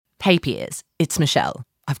Hey Peers, it's Michelle.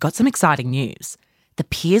 I've got some exciting news. The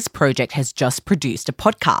Peers Project has just produced a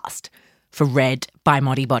podcast for Red by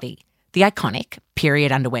Modibodi, the iconic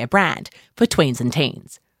period underwear brand for tweens and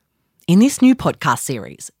teens. In this new podcast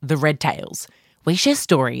series, The Red Tales, we share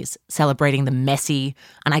stories celebrating the messy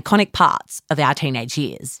and iconic parts of our teenage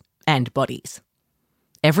years and bodies.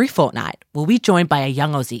 Every fortnight, we'll be joined by a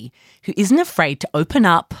young Aussie who isn't afraid to open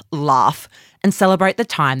up, laugh, and celebrate the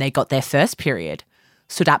time they got their first period,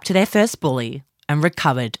 stood up to their first bully, and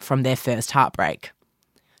recovered from their first heartbreak.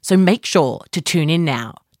 So make sure to tune in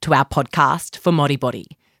now to our podcast for Modibodi,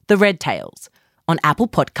 The Red Tales, on Apple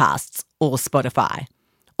Podcasts or Spotify,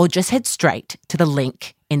 or just head straight to the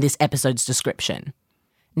link in this episode's description.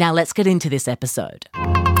 Now let's get into this episode.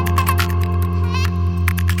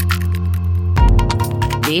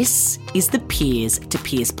 This is the Peers to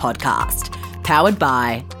Peers podcast, powered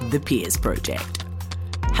by the Peers Project.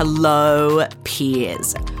 Hello,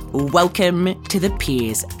 peers. Welcome to the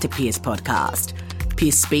Peers to Peers podcast.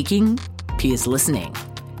 Peers speaking, peers listening.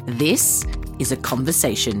 This is a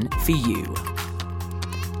conversation for you.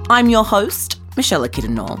 I'm your host, Michelle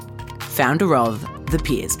Kiddenall, founder of the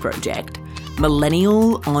Peers Project,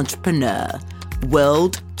 millennial entrepreneur,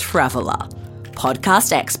 world traveller,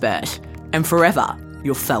 podcast expert, and forever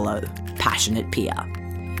your fellow passionate peer.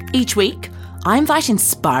 Each week, I invite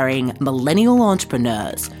inspiring millennial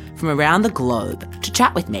entrepreneurs from around the globe to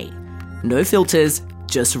chat with me. No filters,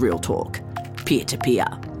 just real talk, peer to peer.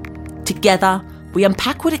 Together, we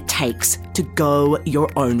unpack what it takes to go your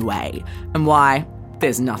own way and why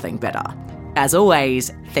there's nothing better. As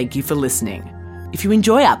always, thank you for listening. If you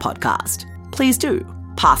enjoy our podcast, please do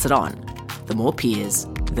pass it on. The more peers,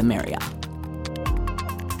 the merrier.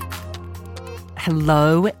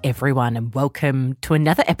 Hello, everyone, and welcome to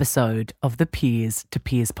another episode of the Peers to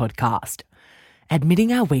Peers podcast.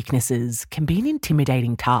 Admitting our weaknesses can be an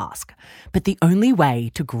intimidating task, but the only way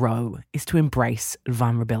to grow is to embrace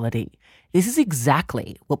vulnerability. This is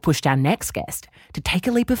exactly what pushed our next guest to take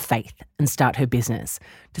a leap of faith and start her business,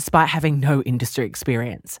 despite having no industry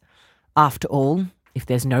experience. After all, if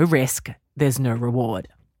there's no risk, there's no reward.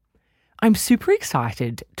 I'm super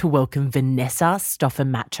excited to welcome Vanessa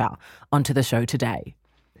Stoffenmacher onto the show today.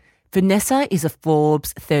 Vanessa is a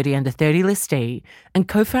Forbes 30 Under 30 listee and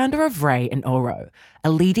co-founder of Ray & Oro,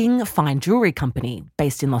 a leading fine jewellery company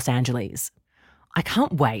based in Los Angeles. I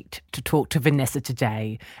can't wait to talk to Vanessa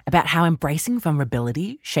today about how embracing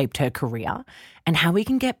vulnerability shaped her career and how we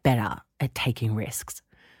can get better at taking risks.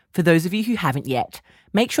 For those of you who haven't yet,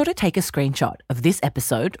 make sure to take a screenshot of this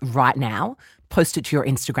episode right now, post it to your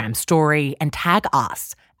Instagram story, and tag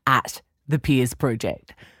us at The Peers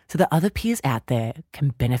Project so that other peers out there can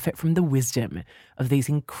benefit from the wisdom of these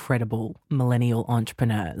incredible millennial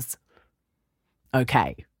entrepreneurs.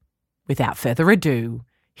 Okay, without further ado,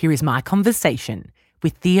 here is my conversation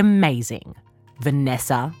with the amazing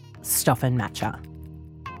Vanessa Stoffenmacher.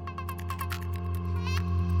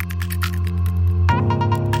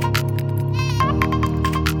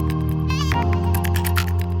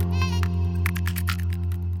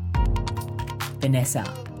 Vanessa,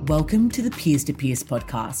 welcome to the Peers to Peers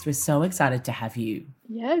podcast. We're so excited to have you.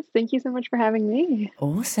 Yes, thank you so much for having me.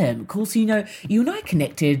 Awesome. Cool. So, you and I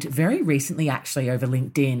connected very recently actually over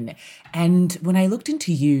LinkedIn. And when I looked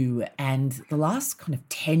into you and the last kind of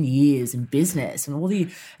 10 years in business and all the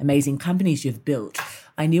amazing companies you've built,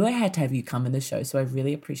 I knew I had to have you come on the show. So I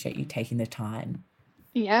really appreciate you taking the time.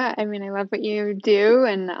 Yeah, I love what you do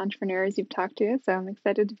and the entrepreneurs you've talked to. So I'm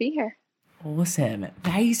excited to be here. Awesome.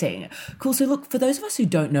 Amazing. Cool. So look, for those of us who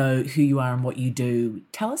don't know who you are and what you do,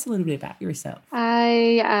 tell us a little bit about yourself.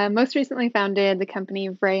 I most recently founded the company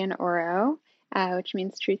Ray & Oro, which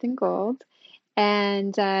means truth and gold.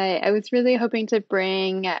 And I was really hoping to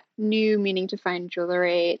bring new meaning to fine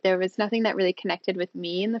jewelry. There was nothing that really connected with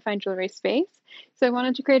me in the fine jewelry space. So I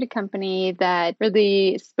wanted to create a company that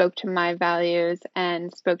really spoke to my values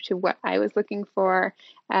and spoke to what I was looking for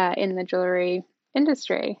in the jewelry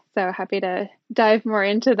industry. So happy to dive more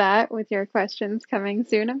into that with your questions coming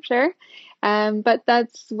soon, I'm sure. But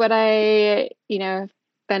that's what I, have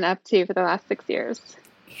been up to for the last 6 years.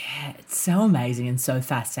 Yeah, it's so amazing and so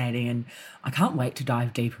fascinating, and I can't wait to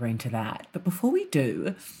dive deeper into that. But before we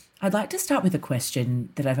do, I'd like to start with a question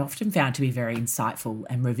that I've often found to be very insightful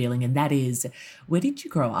and revealing, and that is, where did you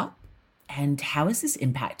grow up and how has this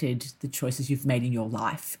impacted the choices you've made in your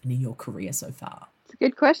life and in your career so far? It's a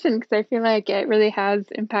good question because I feel like it really has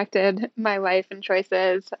impacted my life and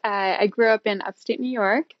choices. I grew up in upstate New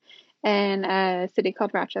York in a city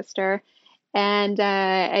called Rochester. And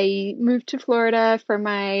I moved to Florida for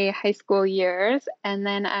my high school years, and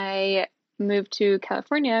then I moved to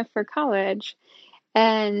California for college.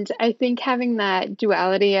 And I think having that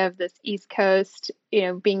duality of this East Coast,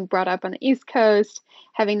 being brought up on the East Coast,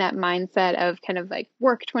 having that mindset of kind of like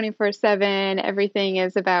work 24/7, everything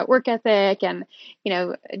is about work ethic and,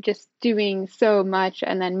 just doing so much,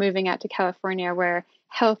 and then moving out to California where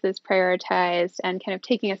health is prioritized and kind of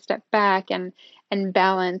taking a step back, and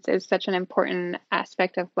balance is such an important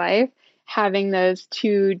aspect of life. Having those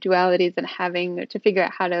two dualities and having to figure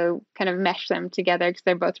out how to kind of mesh them together, because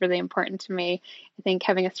they're both really important to me. I think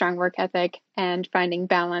having a strong work ethic and finding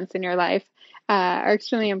balance in your life are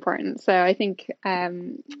extremely important. So I think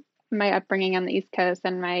my upbringing on the East Coast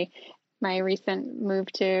and my recent move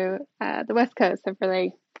to the West Coast have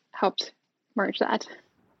really helped merge that.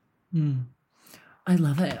 I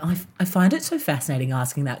love it. I find it so fascinating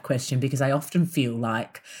asking that question, because I often feel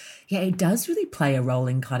like, yeah, it does really play a role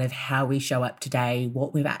in kind of how we show up today,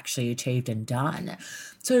 what we've actually achieved and done.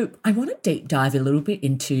 So I want to deep dive a little bit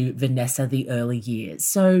into Vanessa, the early years.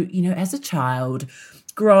 So, as a child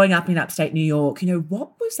growing up in upstate New York,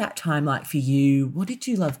 what was that time like for you? What did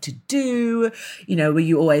you love to do? Were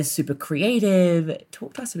you always super creative?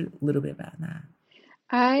 Talk to us a little bit about that.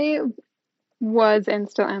 I was and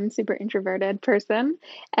still am a super introverted person,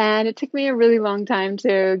 and it took me a really long time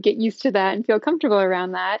to get used to that and feel comfortable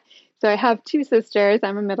around that. So I have two sisters.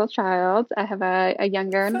 I'm a middle child. I have a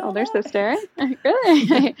younger and older sister.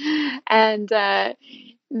 Really? And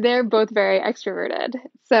they're both very extroverted.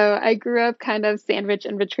 So I grew up kind of sandwiched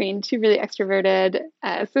in between two really extroverted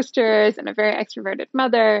sisters and a very extroverted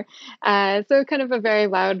mother. So kind of a very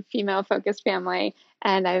loud female focused family.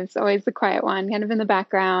 And I was always the quiet one, kind of in the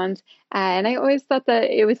background. And I always thought that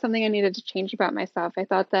it was something I needed to change about myself. I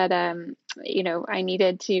thought that, I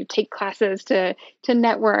needed to take classes to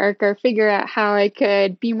network or figure out how I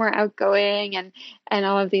could be more outgoing and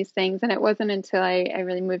all of these things. And it wasn't until I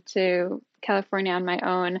really moved to California on my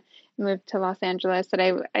own, moved to Los Angeles, that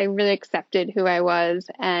I really accepted who I was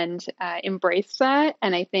and embraced that.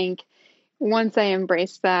 And I think once I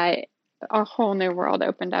embraced that, a whole new world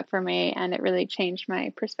opened up for me, and it really changed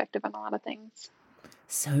my perspective on a lot of things.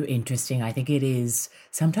 So interesting. I think it is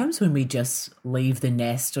sometimes when we just leave the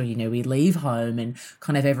nest, or, we leave home and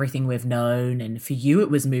kind of everything we've known. And for you,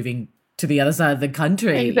 it was moving to the other side of the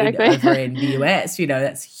country, Exactly. over in the US,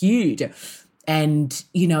 that's huge. And,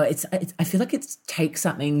 I feel like it takes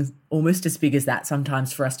something almost as big as that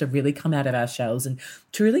sometimes for us to really come out of our shells and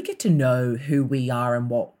to really get to know who we are and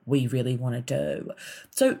what we really want to do.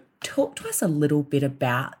 So talk to us a little bit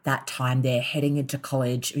about that time there, heading into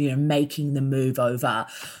college, making the move over.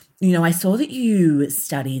 I saw that you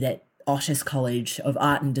studied at Otis College of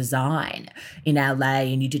Art and Design in LA,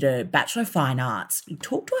 and you did a Bachelor of Fine Arts.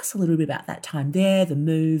 Talk to us a little bit about that time there, the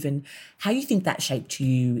move, and how you think that shaped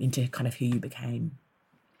you into kind of who you became.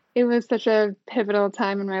 It was such a pivotal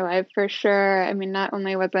time in my life, for sure. I mean, not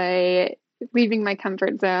only was I leaving my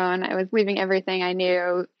comfort zone, I was leaving everything I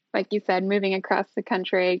knew. Like you said, moving across the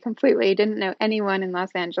country completely, didn't know anyone in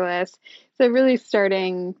Los Angeles. So really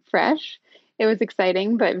starting fresh. It was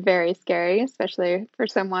exciting, but very scary, especially for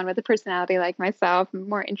someone with a personality like myself,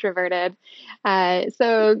 more introverted.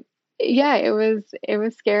 So yeah, it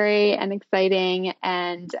was scary and exciting,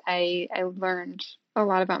 and I learned a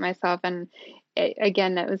lot about myself. And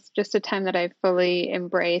again, it was just a time that I fully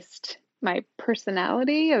embraced my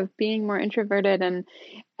personality of being more introverted, and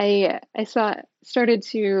started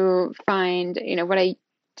to find, what I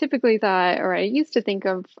typically thought, or I used to think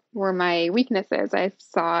of, were my weaknesses, I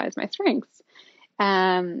saw as my strengths.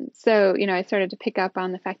 So, I started to pick up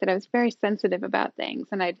on the fact that I was very sensitive about things,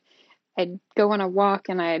 and I'd go on a walk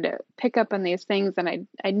and I'd pick up on these things, and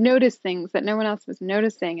I'd notice things that no one else was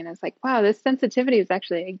noticing. And I was like, wow, this sensitivity is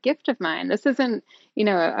actually a gift of mine. This isn't,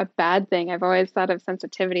 a bad thing. I've always thought of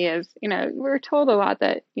sensitivity as, we're told a lot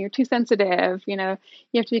that you're too sensitive, you have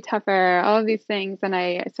to be tougher, all of these things. And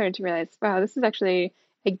I started to realize, wow, this is actually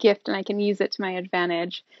a gift, and I can use it to my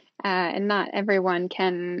advantage. And not everyone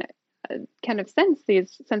can kind of sense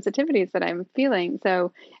these sensitivities that I'm feeling.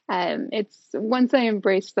 So it's once I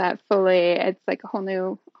embraced that fully, it's like a whole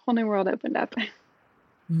new world opened up.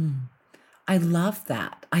 I love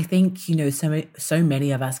that. I think, so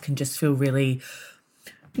many of us can just feel really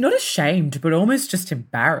not ashamed, but almost just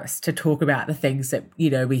embarrassed to talk about the things that,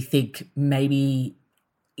 we think maybe,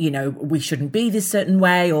 we shouldn't be this certain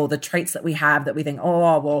way, or the traits that we have that we think,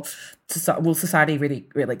 oh, well, will society really,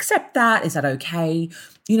 really accept that? Is that okay?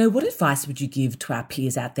 What advice would you give to our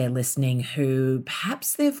peers out there listening who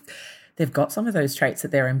perhaps they've got some of those traits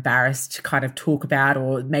that they're embarrassed to kind of talk about,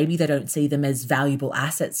 or maybe they don't see them as valuable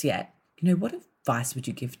assets yet? What advice would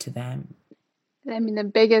you give to them? I mean, the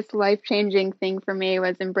biggest life-changing thing for me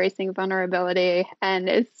was embracing vulnerability. And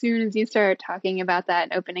as soon as you start talking about that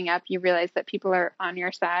and opening up, you realize that people are on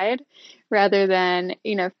your side rather than,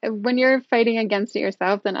 when you're fighting against it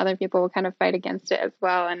yourself, then other people will kind of fight against it as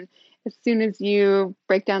well. And as soon as you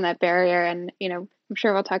break down that barrier, and, I'm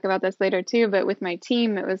sure we'll talk about this later too, but with my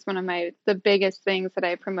team, it was one of the biggest things that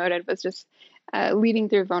I promoted was just leading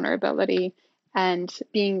through vulnerability and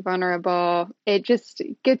being vulnerable. It just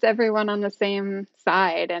gets everyone on the same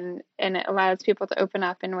side, and it allows people to open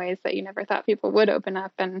up in ways that you never thought people would open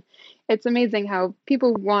up. And it's amazing how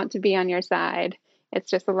people want to be on your side. It's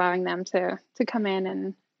just allowing them to come in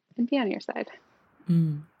and be on your side.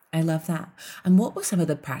 I love that. And what were some of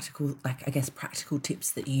the practical, practical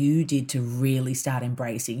tips that you did to really start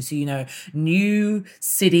embracing? So, new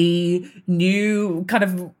city, new kind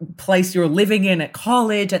of place you're living in at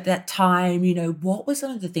college at that time, what were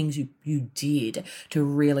some of the things you did to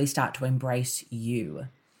really start to embrace you?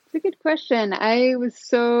 It's a good question. I was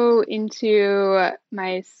so into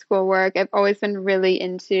my schoolwork. I've always been really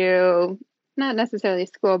into not necessarily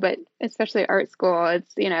school, but especially art school.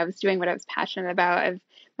 It's, I was doing what I was passionate about.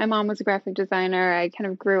 My mom was a graphic designer. I kind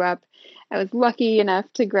of grew up, I was lucky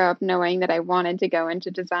enough to grow up knowing that I wanted to go into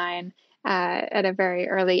design at a very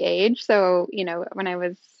early age. So, when I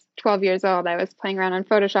was 12 years old, I was playing around on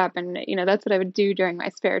Photoshop, and, that's what I would do during my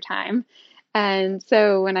spare time. And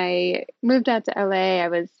so when I moved out to LA, I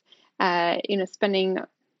was, spending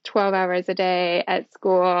 12 hours a day at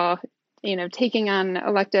school, taking on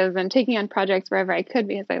electives and taking on projects wherever I could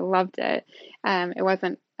because I loved it. It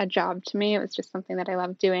wasn't a job to me. It was just something that I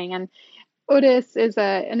loved doing. And Otis is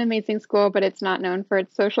an amazing school, but it's not known for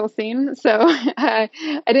its social scene. So I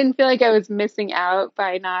didn't feel like I was missing out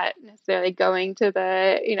by not necessarily going to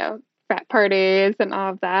the, frat parties and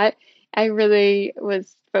all of that. I really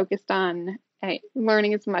was focused on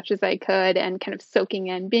learning as much as I could and kind of soaking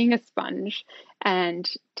in, being a sponge and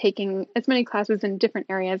taking as many classes in different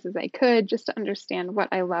areas as I could just to understand what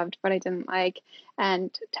I loved, what I didn't like,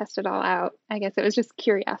 and test it all out. I guess it was just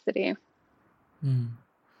curiosity.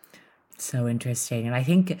 So interesting. And I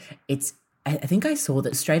think I think I saw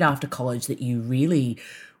that straight after college that you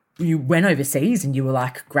went overseas and you were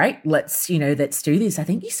like, great, let's do this. I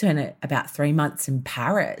think you spent about 3 months in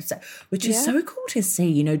Paris, which is so cool to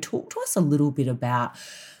see. Talk to us a little bit about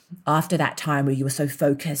after that time where you were so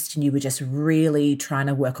focused and you were just really trying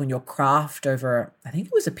to work on your craft over, I think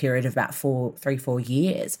it was a period of about 4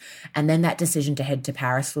 years. And then that decision to head to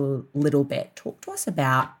Paris for a little bit. Talk to us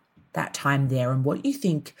about that time there and what you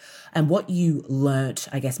think and what you learnt,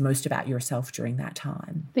 I guess, most about yourself during that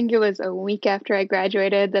time. I think it was a week after I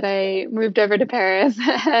graduated that I moved over to Paris,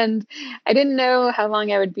 and I didn't know how long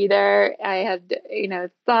I would be there. I had,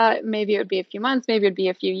 thought maybe it would be a few months, maybe it would be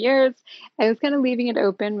a few years. I was kind of leaving it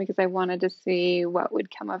open because I wanted to see what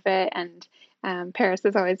would come of it. And Paris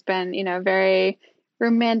has always been, very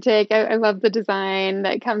romantic. I love the design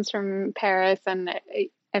that comes from Paris, and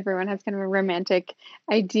everyone has kind of a romantic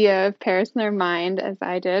idea of Paris in their mind, as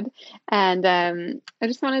I did. And I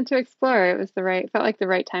just wanted to explore. Felt like the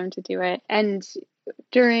right time to do it. And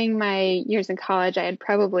during my years in college, I had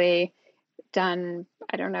probably done,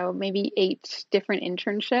 I don't know, maybe 8 different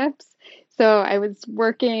internships. So I was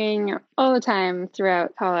working all the time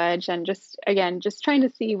throughout college and just trying to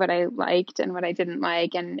see what I liked and what I didn't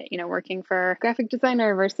like. And, working for a graphic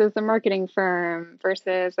designer versus a marketing firm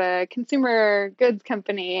versus a consumer goods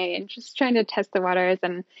company and just trying to test the waters.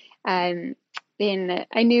 And I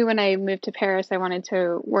knew when I moved to Paris, I wanted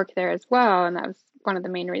to work there as well. And that was one of the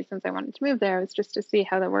main reasons I wanted to move there, was just to see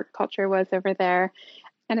how the work culture was over there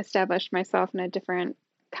and establish myself in a different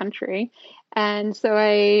country. And so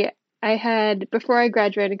I had, before I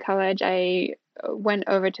graduated college, I went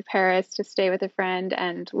over to Paris to stay with a friend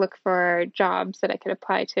and look for jobs that I could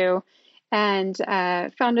apply to, and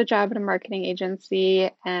found a job at a marketing agency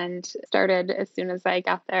and started as soon as I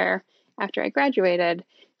got there after I graduated.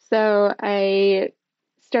 So I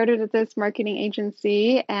started at this marketing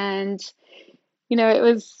agency, and, it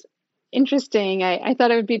was interesting. I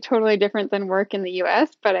thought it would be totally different than work in the US,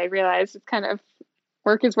 but I realized it's kind of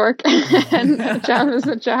work is work and a job is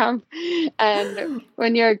a job. And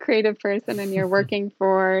when you're a creative person and you're working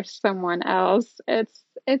for someone else,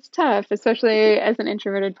 it's tough, especially as an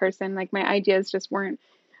introverted person. Like, my ideas just weren't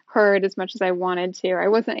heard as much as I wanted to. I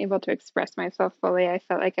wasn't able to express myself fully. I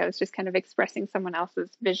felt like I was just kind of expressing someone else's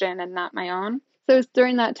vision and not my own. So it was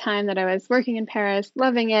during that time that I was working in Paris,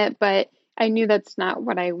 loving it, but I knew that's not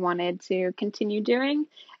what I wanted to continue doing.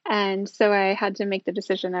 And so I had to make the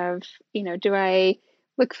decision of, do I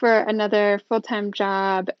look for another full-time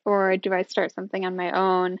job or do I start something on my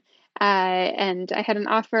own? And I had an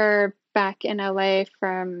offer back in LA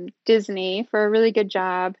from Disney for a really good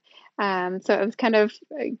job. So it was kind of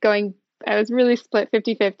I was really split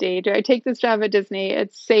 50-50. Do I take this job at Disney?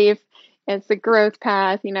 It's safe. It's a growth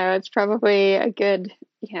path. It's probably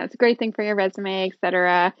it's a great thing for your resume,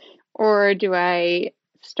 etc. Or do I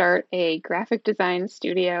start a graphic design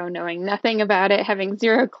studio knowing nothing about it, having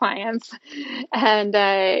zero clients? And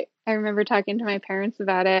I remember talking to my parents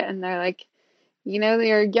about it, and they're like,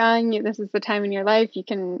 you're young. This is the time in your life you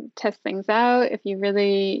can test things out. If you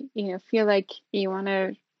really, feel like you want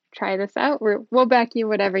to try this out, we'll back you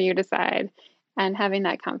whatever you decide. And having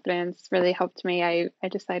that confidence really helped me. I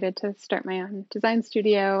decided to start my own design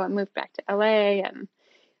studio. I moved back to LA, and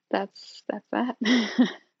that's that.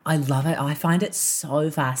 I love it. I find it so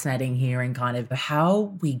fascinating hearing kind of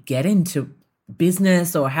how we get into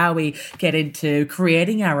business or how we get into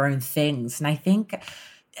creating our own things. And I think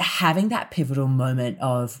having that pivotal moment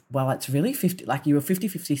of, well, it's really 50, like you were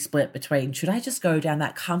 50-50 split between, should I just go down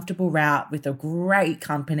that comfortable route with a great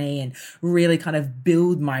company and really kind of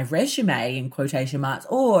build my resume in quotation marks,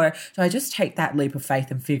 or do I just take that leap of faith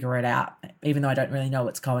and figure it out, even though I don't really know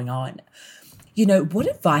what's going on? What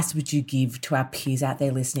advice would you give to our peers out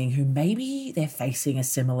there listening who maybe they're facing a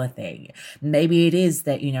similar thing? Maybe it is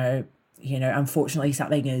that, unfortunately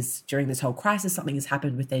something is, during this whole crisis, something has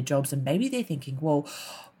happened with their jobs, and maybe they're thinking, well,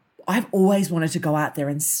 I've always wanted to go out there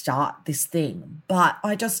and start this thing, but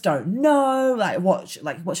I just don't know, what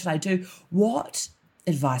should I do? What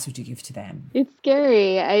advice would you give to them? It's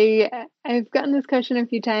scary. I've gotten this question a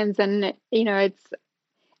few times, and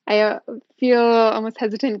I feel almost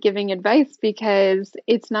hesitant giving advice because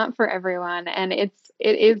it's not for everyone, and it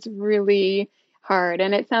is really hard.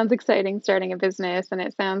 And it sounds exciting starting a business, and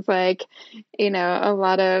it sounds like a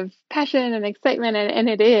lot of passion and excitement, and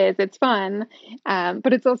it's fun,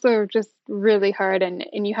 but it's also just really hard,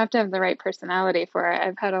 and you have to have the right personality for it.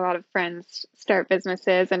 I've had a lot of friends start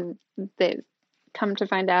businesses, and they come to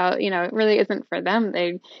find out, it really isn't for them.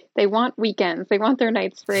 They want weekends, they want their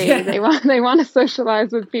nights free, Yeah. they want to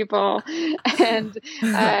socialize with people, and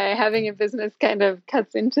having a business kind of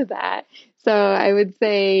cuts into that. So I would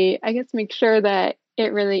say, I guess, make sure that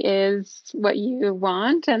it really is what you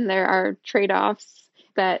want, and there are trade-offs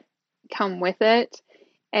that come with it.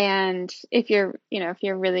 And if you're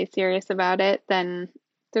really serious about it, then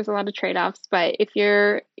there's a lot of trade-offs. But if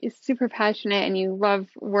you're super passionate and you love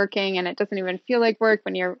working and it doesn't even feel like work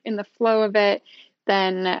when you're in the flow of it,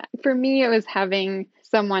 then for me, it was having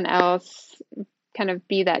someone else kind of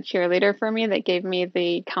be that cheerleader for me that gave me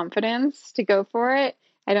the confidence to go for it.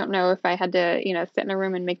 I don't know if I had to, sit in a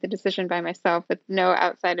room and make the decision by myself with no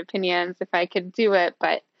outside opinions, if I could do it.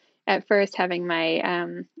 But at first, having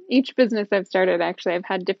my each business I've started, actually, I've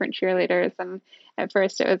had different cheerleaders. And at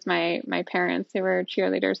first, it was my parents who were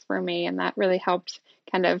cheerleaders for me. And that really helped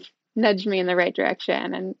kind of nudge me in the right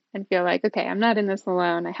direction and feel like, okay, I'm not in this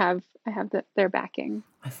alone. I have their backing.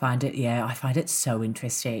 I find it so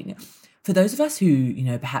interesting. For those of us who,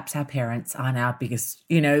 perhaps our parents aren't our biggest,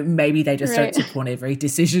 maybe they just don't support every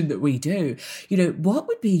decision that we do. What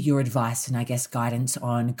would be your advice and I guess guidance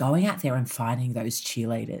on going out there and finding those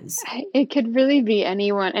cheerleaders? It could really be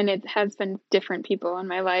anyone. And it has been different people in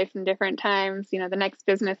my life in different times. The next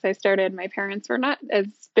business I started, my parents were not as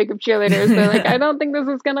big of cheerleaders. They're like, I don't think this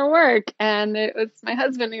is going to work. And it was my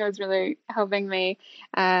husband who was really helping me,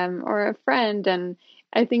 or a friend. And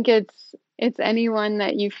I think it's anyone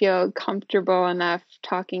that you feel comfortable enough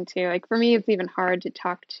talking to. Like for me, it's even hard to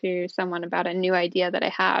talk to someone about a new idea that I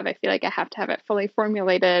have. I feel like I have to have it fully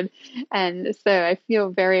formulated. And so I feel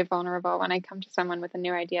very vulnerable when I come to someone with a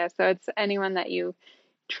new idea. So it's anyone that you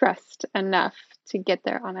trust enough to get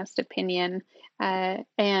their honest opinion.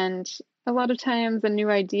 And a lot of times a new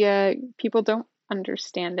idea, people don't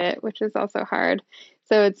understand it, which is also hard.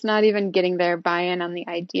 So it's not even getting their buy-in on the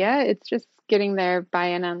idea. It's just getting their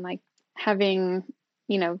buy-in on having,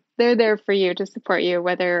 they're there for you to support you,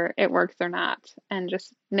 whether it works or not. And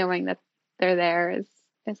just knowing that they're there is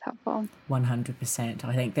helpful. 100%.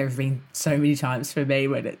 I think there have been so many times for me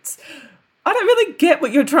when I don't really get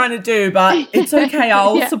what you're trying to do, but it's okay.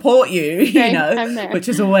 I'll support you, I'm there. Which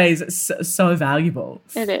is always so valuable.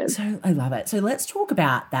 It is. So I love it. So let's talk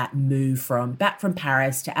about that move back from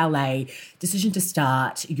Paris to LA, decision to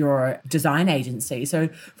start your design agency. So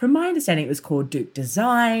from my understanding, it was called Duke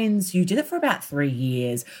Designs. You did it for about 3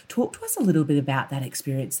 years. Talk to us a little bit about that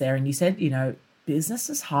experience there. And you said, business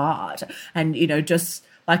is hard. And, just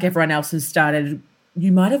like everyone else has started, you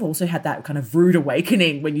might have also had that kind of rude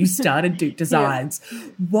awakening when you started Duke Designs. Yeah.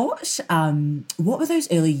 What were those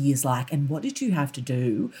early years like, and what did you have to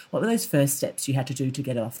do? What were those first steps you had to do to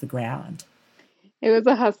get it off the ground? It was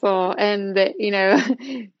a hustle, and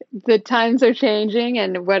the times are changing,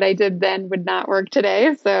 and what I did then would not work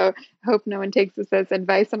today. So I hope no one takes this as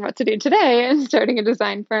advice on what to do today and starting a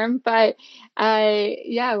design firm. But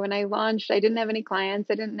when I launched, I didn't have any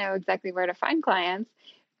clients. I didn't know exactly where to find clients,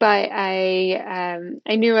 but I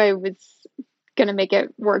knew I was going to make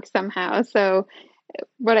it work somehow. So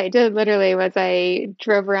what I did literally was I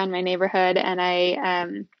drove around my neighborhood and I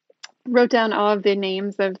wrote down all of the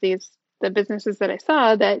names of the businesses that I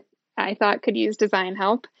saw that I thought could use design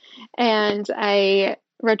help. And I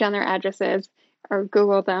wrote down their addresses or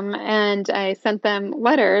Googled them, and I sent them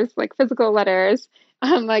letters, like physical letters,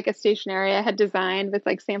 like a stationery I had designed with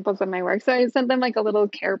like samples of my work. So I sent them like a little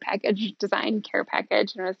design care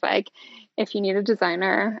package, and it was like, if you need a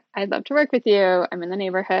designer, I'd love to work with you. I'm in the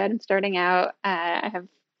neighborhood. I'm starting out. I have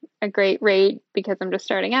a great rate because I'm just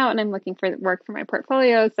starting out and I'm looking for work for my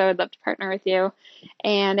portfolio. So I'd love to partner with you.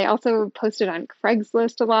 And I also posted on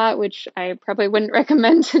Craigslist a lot, which I probably wouldn't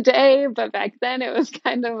recommend today, but back then it was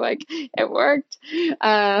kind of like it worked.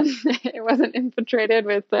 It wasn't infiltrated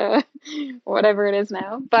with whatever it is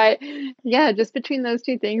now. But yeah, just between those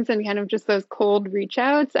two things and kind of just those cold reach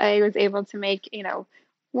outs, I was able to make,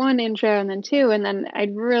 one intro and then two, and then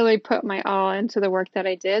I'd really put my all into the work that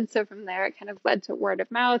I did. So from there, it kind of led to word of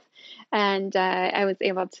mouth, and I was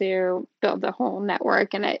able to build a whole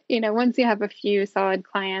network. And once you have a few solid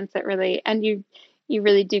clients, you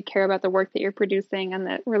really do care about the work that you're producing and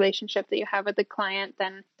the relationship that you have with the client,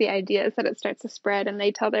 then the idea is that it starts to spread, and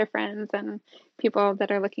they tell their friends and people that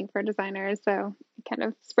are looking for designers. So it kind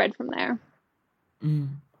of spread from there.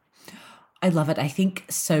 I love it. I think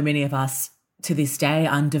so many of us to this day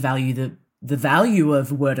undervalue the value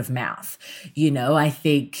of word of mouth. I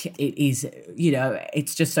think it is,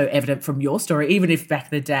 it's just so evident from your story, even if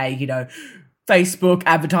back in the day, Facebook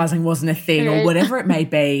advertising wasn't a thing or whatever it may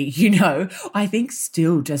be, I think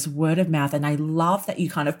still just word of mouth. And I love that you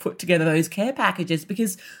kind of put together those care packages,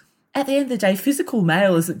 because at the end of the day, physical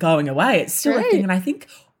mail isn't going away. It's still a thing. And I think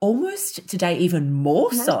almost today even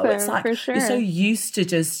more so. It's like you're so used to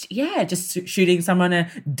just shooting someone a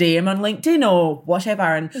DM on LinkedIn or whatever,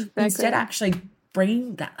 and instead actually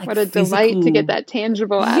bringing that what a delight to get that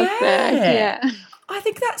tangible aspect. Yeah. I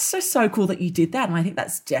think that's so cool that you did that, and I think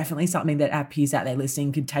that's definitely something that our peers out there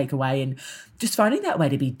listening could take away, and just finding that way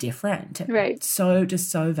to be different. Right. So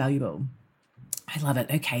valuable. I love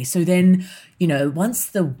it. Okay. So then, once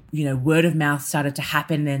the, word of mouth started to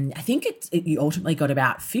happen, and I think you ultimately got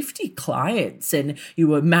about 50 clients, and you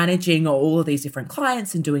were managing all of these different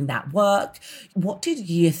clients and doing that work. What did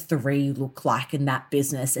year 3 look like in that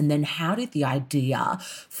business? And then how did the idea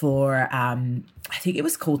for, I think it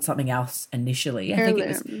was called something else initially. I think it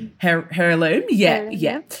was Heirloom.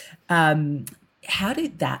 Yeah. How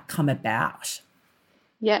did that come about?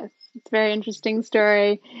 Yes. It's a very interesting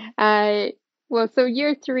story. Well, so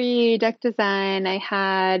year 3, Deck Design, I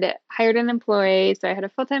had hired an employee. So I had a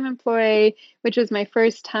full-time employee, which was my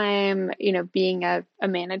first time, being a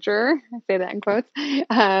manager. I say that in quotes.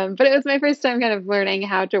 But it was my first time kind of learning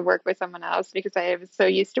how to work with someone else, because I was so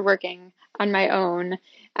used to working on my own,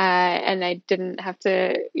 and I didn't have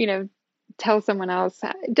to, tell someone else,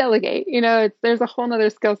 delegate. There's a whole nother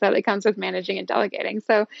skill set that comes with managing and delegating.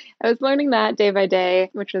 So I was learning that day by day,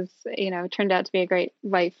 which was, turned out to be a great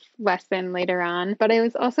life lesson later on. But I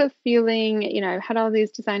was also feeling, I had all these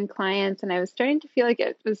design clients, and I was starting to feel like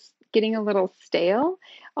it was getting a little stale.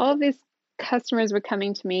 All of these customers were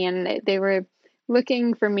coming to me, and they were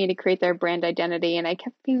looking for me to create their brand identity. And I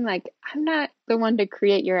kept being like, I'm not the one to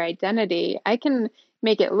create your identity. I can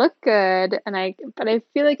make it look good, but I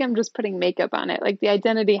feel like I'm just putting makeup on it. Like, the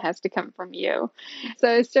identity has to come from you. So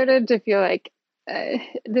I started to feel like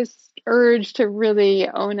this urge to really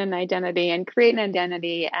own an identity and create an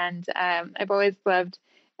identity. And I've always loved,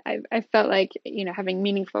 I felt like, having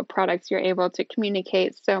meaningful products, you're able to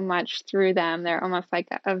communicate so much through them. They're almost like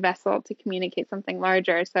a vessel to communicate something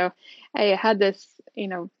larger. So I had this,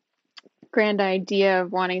 grand idea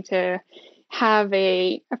of wanting to have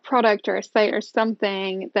a product or a site or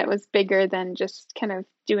something that was bigger than just kind of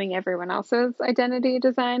doing everyone else's identity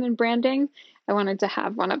design and branding. I wanted to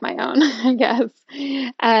have one of my own, I guess.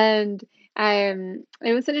 And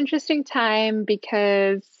it was an interesting time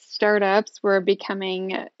because startups were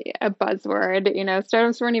becoming a buzzword.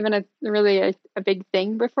 Startups weren't even really a big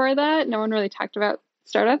thing before that. No one really talked about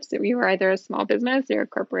startups. We were either a small business or a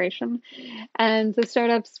corporation. And the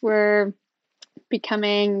startups were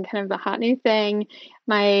becoming kind of the hot new thing.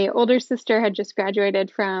 My older sister had just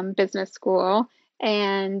graduated from business school,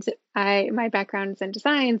 And my background is in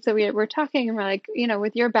design. So we're talking and we're like,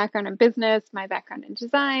 with your background in business, my background in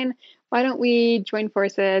design, why don't we join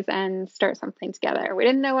forces and start something together? We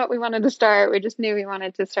didn't know what we wanted to start. We just knew we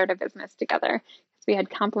wanted to start a business together because we had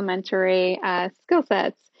complementary skill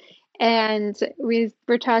sets. And we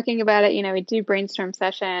were talking about it, we do brainstorm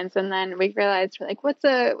sessions, and then we realized we're like, what's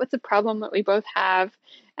a problem that we both have?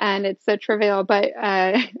 And it's so trivial, but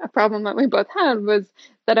a problem that we both had was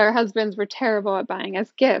that our husbands were terrible at buying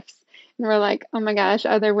us gifts. And we're like, oh my gosh,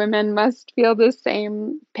 other women must feel the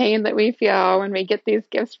same pain that we feel when we get these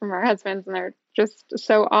gifts from our husbands and they're just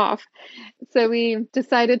so off. So we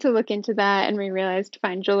decided to look into that, and we realized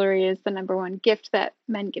fine jewelry is the number one gift that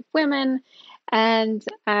men give women. And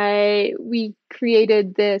we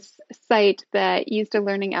created this site that used a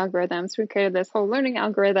learning algorithm. So we created this whole learning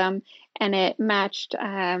algorithm, and it matched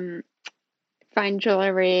fine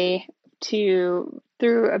jewelry through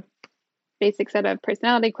a basic set of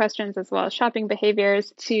personality questions as well as shopping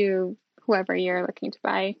behaviors to whoever you're looking to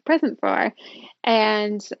buy a present for.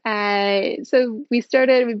 And so we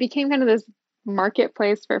became kind of this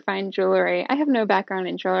marketplace for fine jewelry. I have no background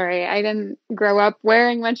in jewelry. I didn't grow up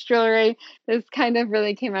wearing much jewelry. This kind of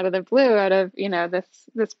really came out of the blue, out of,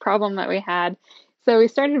 this problem that we had. So we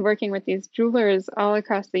started working with these jewelers all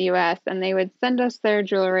across the US, and they would send us their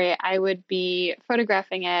jewelry. I would be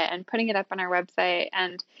photographing it and putting it up on our website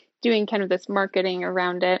and doing kind of this marketing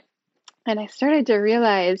around it. And I started to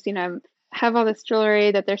realize, have all this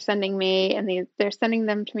jewelry that they're sending me, and they're sending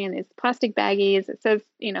them to me in these plastic baggies. It says,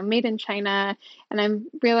 made in China. And I'm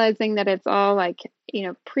realizing that it's all like,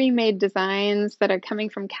 pre-made designs that are coming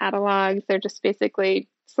from catalogs. They're just basically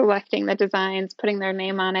selecting the designs, putting their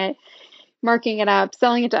name on it, marking it up,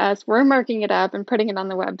 selling it to us. We're marking it up and putting it on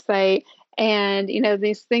the website. And,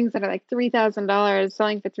 these things that are like $3,000,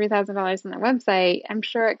 selling for $3,000 on the website, I'm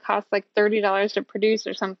sure it costs like $30 to produce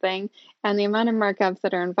or something. And the amount of markups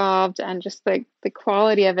that are involved and just the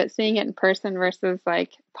quality of it, seeing it in person versus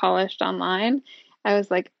like polished online, I was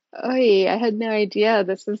like, oh, I had no idea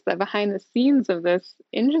this is the behind the scenes of this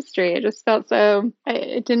industry. It just felt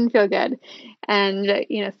it didn't feel good. And,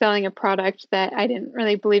 selling a product that I didn't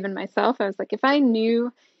really believe in myself, I was like, if I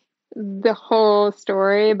knew the whole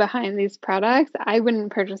story behind these products, I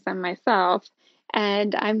wouldn't purchase them myself.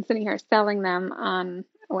 And I'm sitting here selling them on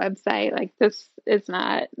a website. Like this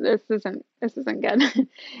isn't good.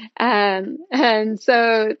 And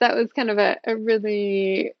so that was kind of a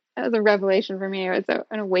revelation for me. It was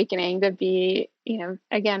an awakening to be,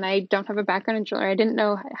 again, I don't have a background in jewelry. I didn't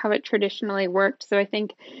know how it traditionally worked. So I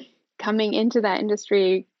think coming into that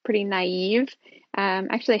industry pretty naive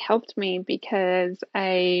actually helped me because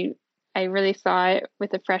I really saw it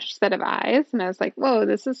with a fresh set of eyes, and I was like, whoa,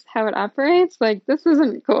 this is how it operates? Like, this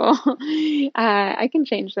isn't cool. I can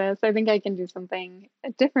change this. I think I can do something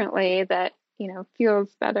differently that,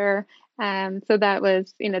 feels better. So that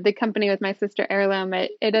was, the company with my sister, Heirloom,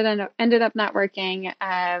 it ended up not working.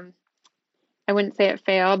 I wouldn't say it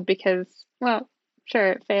failed because, well,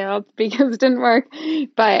 sure, it failed because it didn't work,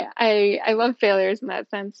 but I love failures in that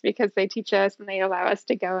sense because they teach us and they allow us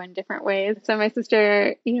to go in different ways. So my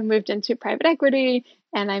sister, moved into private equity,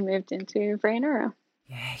 and I moved into Bray & Oro.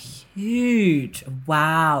 Yeah, huge.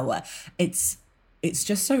 Wow. It's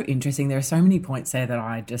just so interesting. There are so many points there that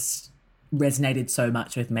I just resonated so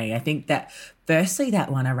much with me. I think that firstly, that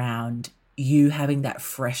one around you having that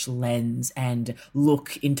fresh lens and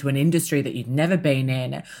look into an industry that you'd never been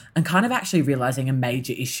in and kind of actually realizing a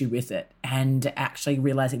major issue with it and actually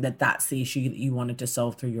realizing that that's the issue that you wanted to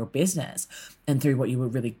solve through your business and through what you were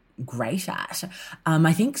really great at.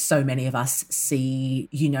 I think so many of us see,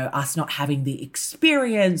 us not having the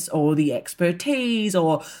experience or the expertise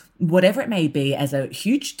or whatever it may be as a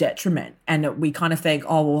huge detriment. And we kind of think,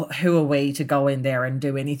 oh, well, who are we to go in there and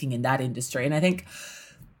do anything in that industry? And I think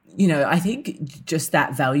just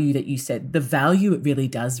that value that you said, the value it really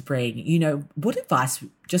does bring, what advice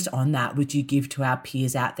just on that would you give to our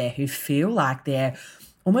peers out there who feel like they're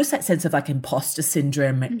almost that sense of like imposter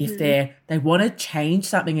syndrome if they want to change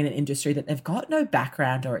something in an industry that they've got no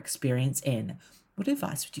background or experience in? What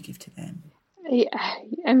advice would you give to them? Yeah,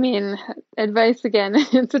 I mean, advice again,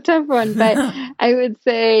 it's a tough one, but I would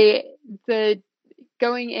say the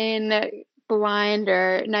going in blind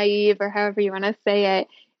or naive or however you want to say it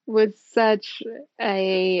was such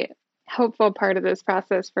a helpful part of this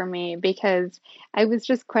process for me because I was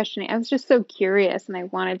just questioning. I was just so curious and I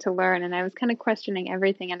wanted to learn, and I was kind of questioning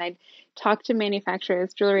everything. And I'd talk to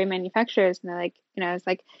manufacturers, jewelry manufacturers, and they're like, I was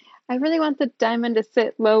like, I really want the diamond to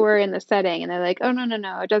sit lower in the setting. And they're like, oh,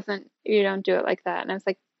 no, it doesn't, you don't do it like that. And I was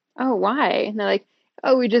like, oh, why? And they're like,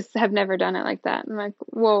 oh, we just have never done it like that. I'm like,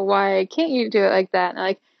 well, why can't you do it like that? And they're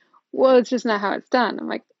like, well, it's just not how it's done. I'm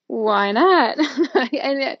like, why not?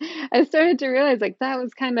 And I started to realize like that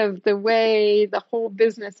was kind of the way the whole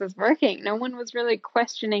business was working. No one was really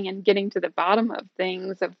questioning and getting to the bottom of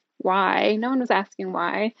things of why. No one was asking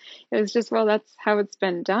why. It was just, well, that's how it's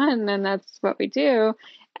been done and that's what we do.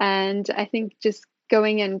 And I think just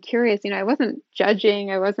going in curious, I wasn't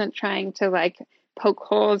judging. I wasn't trying to like poke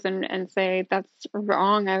holes and say that's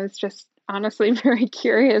wrong. I was just honestly very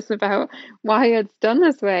curious about why it's done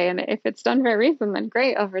this way. And if it's done for a reason, then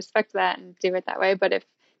great, I'll respect that and do it that way. But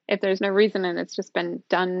if there's no reason and it's just been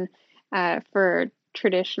done for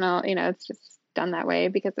traditional, it's just done that way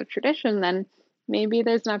because of tradition, then maybe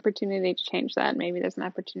there's an opportunity to change that. Maybe there's an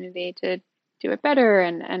opportunity to do it better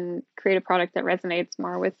and create a product that resonates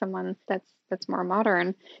more with someone that's more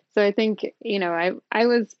modern. So I think, I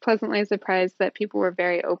was pleasantly surprised that people were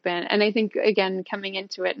very open. And I think again, coming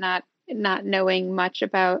into it not knowing much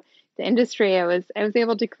about the industry, I was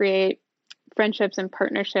able to create friendships and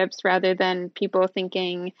partnerships rather than people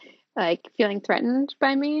thinking like feeling threatened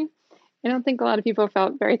by me. I don't think a lot of people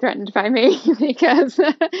felt very threatened by me because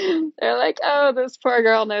they're like, oh, this poor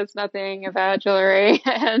girl knows nothing about jewelry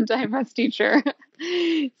and I must teach her.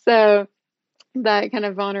 So that kind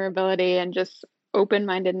of vulnerability and just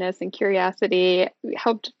open-mindedness and curiosity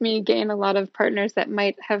helped me gain a lot of partners that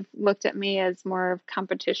might have looked at me as more of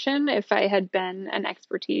competition if I had been an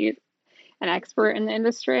expert in the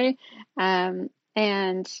industry.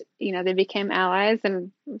 And, they became allies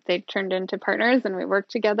and they turned into partners and we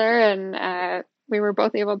worked together and we were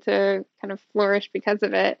both able to kind of flourish because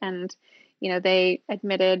of it. And, they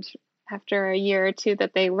admitted after a year or two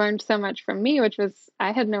that they learned so much from me, which was,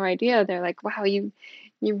 I had no idea. They're like, wow, you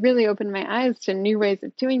really opened my eyes to new ways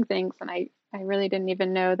of doing things. And I really didn't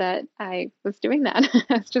even know that I was doing that.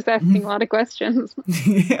 I was just asking a lot of questions.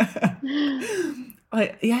 Yeah.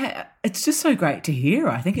 Yeah, it's just so great to hear.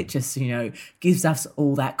 I think it just, gives us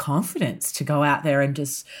all that confidence to go out there and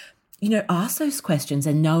just, ask those questions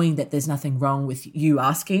and knowing that there's nothing wrong with you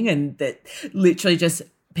asking and that literally just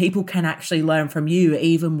people can actually learn from you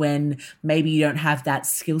even when maybe you don't have that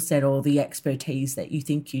skill set or the expertise that you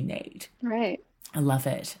think you need. Right. I love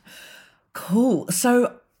it. Cool.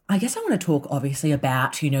 So I guess I want to talk obviously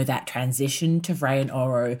about, that transition to Vrey and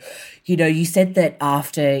Oro. You said that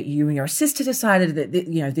after you and your sister decided that,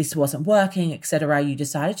 this wasn't working, etc., you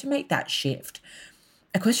decided to make that shift.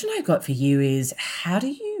 A question I got for you is, how do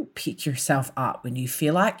you pick yourself up when you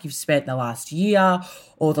feel like you've spent the last year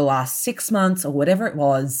or the last 6 months or whatever it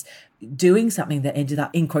was doing something that ended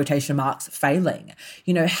up, in quotation marks, failing?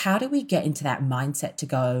 How do we get into that mindset to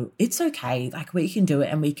go, it's okay, like we can do it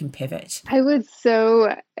and we can pivot? I was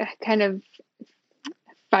so kind of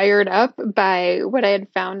fired up by what I had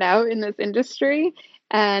found out in this industry.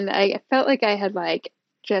 And I felt like I had like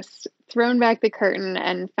just thrown back the curtain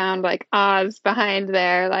and found like Oz behind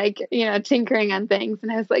there, like, tinkering on things.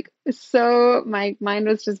 And I was like, so my mind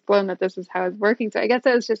was just blown that this is how it's working. So I guess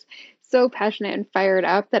I was just so passionate and fired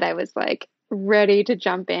up that I was like ready to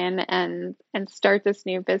jump in and start this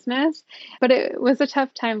new business. But it was a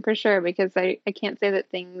tough time for sure, because I can't say that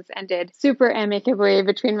things ended super amicably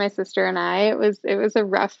between my sister and I. It was a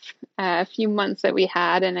rough few months that we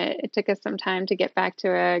had, and it took us some time to get back to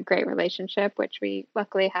a great relationship, which we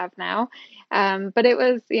luckily have now. But it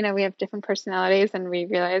was, we have different personalities, and we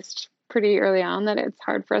realized pretty early on that it's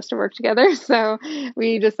hard for us to work together. So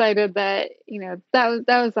we decided that, that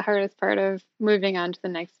was the hardest part of moving on to the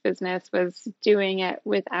next business, was doing it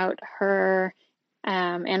without her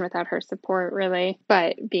and without her support, really.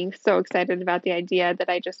 But being so excited about the idea that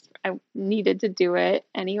I needed to do it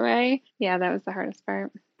anyway. Yeah, that was the hardest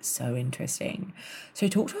part. So interesting. So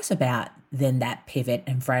talk to us about then that pivot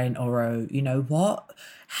and Vrey and Oro.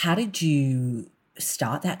 How did you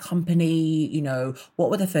start that company?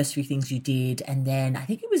 What were the first few things you did? And then I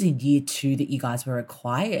think it was in year 2 that you guys were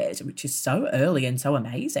acquired, which is so early and so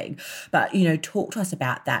amazing. But, talk to us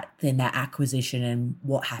about that acquisition and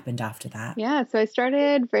what happened after that. Yeah, so I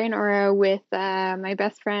started Vrey and Oro with my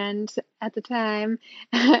best friend at the time.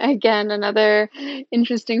 Again, another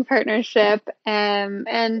interesting partnership. And,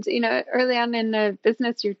 early on in the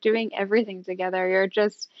business, you're doing everything together. You're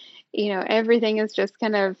just, everything is just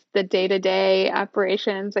kind of the day-to-day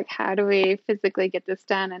operations. Like, how do we physically get this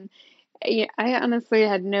done? And I honestly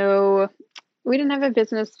we didn't have a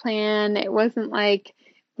business plan. It wasn't like,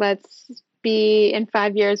 let's be in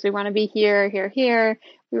 5 years, we want to be here, here, here.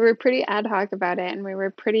 We were pretty ad hoc about it, and we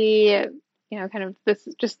were pretty, kind of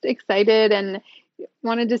just excited and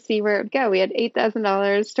wanted to see where it would go. We had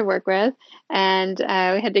 $8,000 to work with, and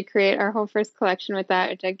we had to create our whole first collection with that.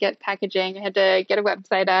 We had to get packaging, we had to get a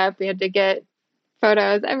website up, we had to get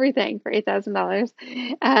photos, everything for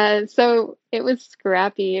 $8,000. So it was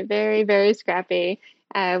scrappy, very, very scrappy.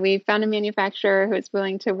 We found a manufacturer who was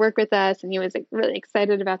willing to work with us, and he was really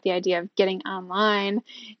excited about the idea of getting online.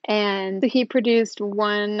 And he produced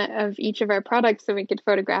one of each of our products so we could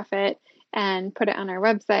photograph it and put it on our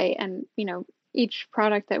website. And, each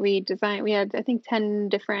product that we designed, we had, I think, 10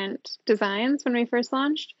 different designs when we first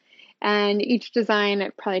launched. And each design,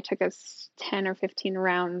 it probably took us 10 or 15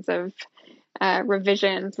 rounds of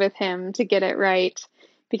revisions with him to get it right,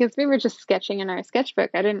 because we were just sketching in our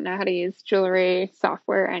sketchbook. I didn't know how to use jewelry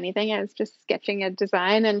software or anything. I was just sketching a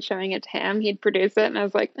design and showing it to him. He'd produce it, and I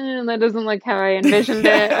was like, that doesn't look how I envisioned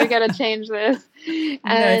it. I got to change this. And,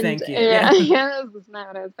 no, thank you. Yeah, this is not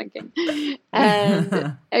what I was thinking.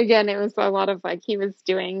 And again, it was a lot of he was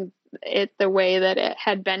doing it the way that it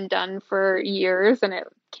had been done for years, and it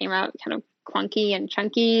came out kind of clunky and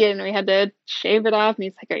chunky, and we had to shave it off. And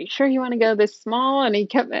he's like, "Are you sure you want to go this small?" And he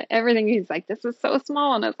kept everything. He's like, "This is so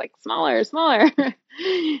small," and I was like, "Smaller, smaller."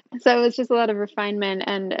 So it was just a lot of refinement,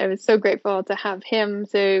 and I was so grateful to have him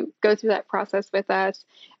to go through that process with us.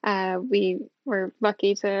 We were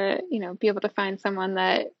lucky to, be able to find someone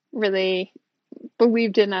that really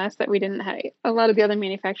believed in us, that we didn't have. A lot of the other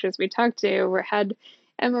manufacturers we talked to had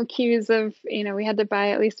MOQs of, we had to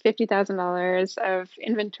buy at least $50,000 of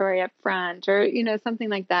inventory up front, or, something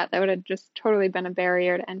like that. That would have just totally been a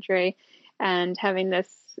barrier to entry. And having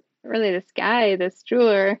this guy, this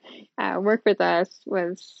jeweler, work with us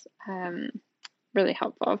was really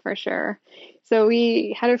helpful for sure. So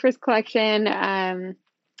we had our first collection,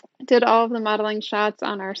 did all of the modeling shots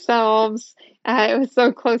on ourselves. It was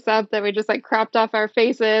so close up that we just cropped off our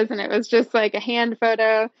faces, and it was just a hand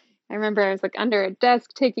photo. I remember I was under a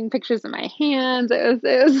desk taking pictures of my hands. It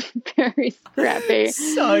was very scrappy.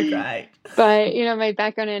 So great. But, my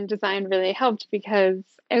background in design really helped, because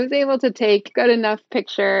I was able to take good enough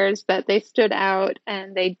pictures that they stood out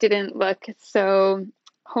and they didn't look so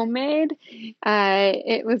homemade.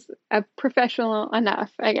 It was a professional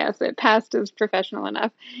enough, I guess. It passed as professional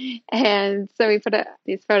enough. And so we put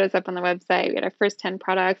these photos up on the website. We had our first 10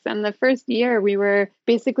 products. And the first year, we were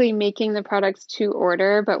basically making the products to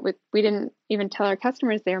order, but we didn't even tell our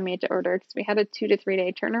customers they were made to order, because we had a 2 to 3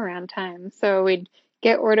 day turnaround time. So we'd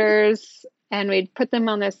get orders and we'd put them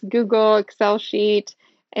on this Google Excel sheet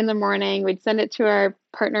in the morning. We'd send it to our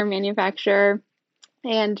partner manufacturer,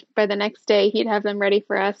 and by the next day, he'd have them ready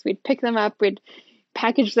for us. We'd pick them up, we'd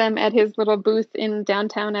package them at his little booth in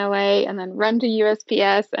downtown LA, and then run to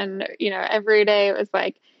USPS. And, every day it was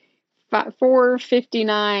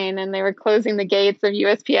 4:59, and they were closing the gates of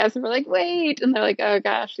USPS, and we're like, wait. And they're like, oh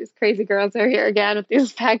gosh, these crazy girls are here again with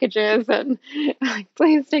these packages. And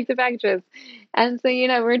please take the packages. And so,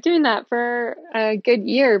 we're doing that for a good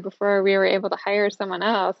year before we were able to hire someone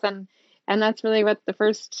else. And that's really what the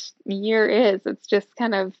first year is. It's just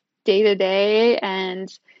kind of day to day, and,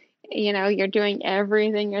 you're doing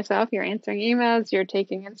everything yourself. You're answering emails, you're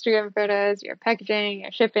taking Instagram photos, you're packaging,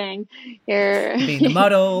 you're shipping, you're being the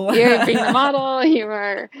model. You're being the model. You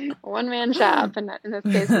are a one-man shop, and in this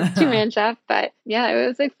case, it's a two-man shop. But yeah, it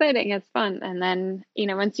was exciting. It's fun. And then,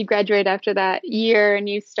 once you graduate after that year and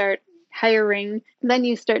you start hiring, then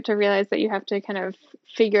you start to realize that you have to kind of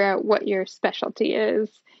figure out what your specialty is,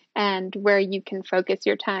 and where you can focus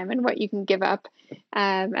your time and what you can give up.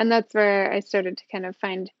 And that's where I started to kind of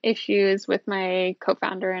find issues with my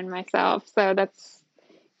co-founder and myself. So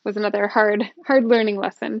was another hard learning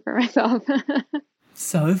lesson for myself.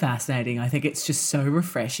 So fascinating. I think it's just so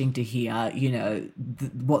refreshing to hear,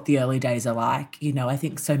 what the early days are like. I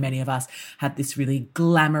think so many of us have this really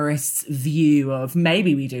glamorous view of,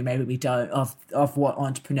 maybe we do, maybe we don't, of what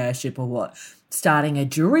entrepreneurship or what starting a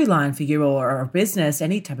jewelry line for you or a business,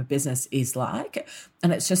 any type of business, is like.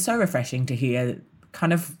 And it's just so refreshing to hear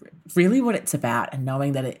kind of really what it's about, and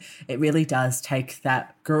knowing that it really does take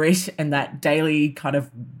that grit and that daily kind of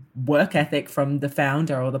work ethic from the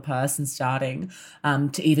founder or the person starting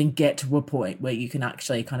to even get to a point where you can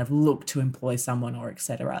actually kind of look to employ someone, or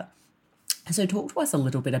etc. So talk to us a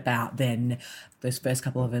little bit about then those first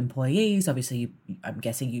couple of employees. Obviously, I'm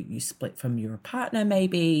guessing you split from your partner,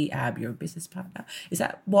 maybe, your business partner. Is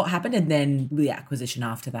that what happened? And then the acquisition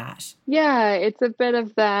after that? Yeah, it's a bit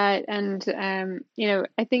of that. And,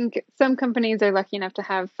 I think some companies are lucky enough to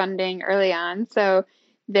have funding early on. So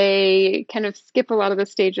they kind of skip a lot of the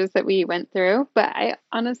stages that we went through. But I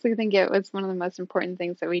honestly think it was one of the most important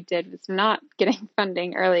things that we did, was not getting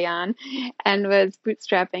funding early on, and was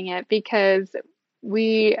bootstrapping it, because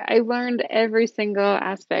I learned every single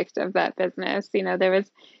aspect of that business.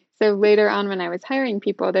 So later on when I was hiring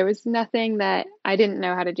people, there was nothing that I didn't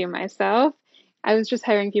know how to do myself. I was just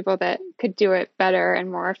hiring people that could do it better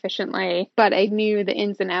and more efficiently, but I knew the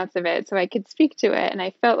ins and outs of it, so I could speak to it. And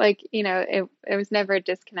I felt like, it was never a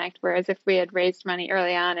disconnect. Whereas if we had raised money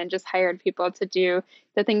early on and just hired people to do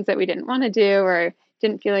the things that we didn't want to do or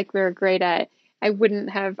didn't feel like we were great at, I wouldn't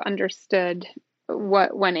have understood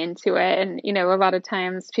what went into it. And, a lot of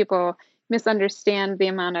times people misunderstand the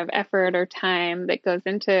amount of effort or time that goes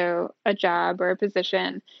into a job or a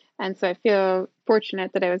position. And so I feel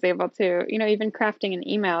fortunate that I was able to, even crafting an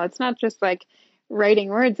email, it's not just like writing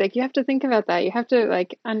words. Like you have to think about that. You have to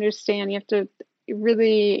like understand, you have to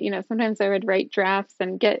really, sometimes I would write drafts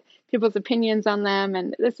and get people's opinions on them.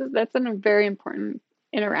 And that's a very important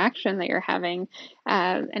interaction that you're having.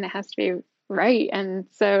 And it has to be right. And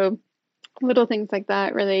so little things like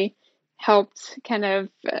that really helped kind of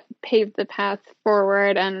pave the path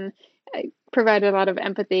forward and provided a lot of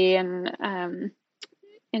empathy. And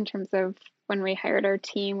in terms of when we hired our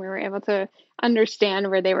team, we were able to understand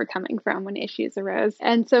where they were coming from when issues arose.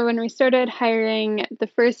 And so when we started hiring, the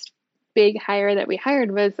first big hire that we hired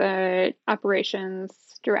was an operations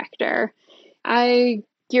director. I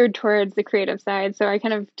geared towards the creative side, so I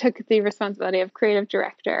kind of took the responsibility of creative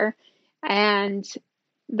director. And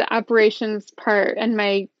the operations part, and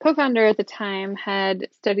my co-founder at the time had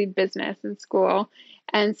studied business in school.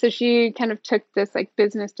 And so she kind of took this like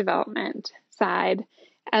business development side.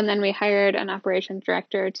 And then we hired an operations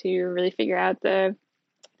director to really figure out the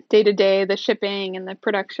day-to-day, the shipping and the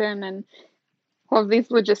production and all of these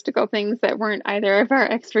logistical things that weren't either of our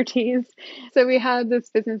expertise. So we had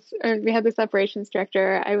this operations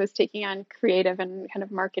director. I was taking on creative and kind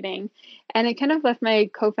of marketing, and it kind of left my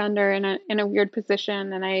co-founder in a weird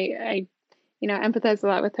position. And I empathize a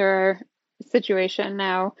lot with her situation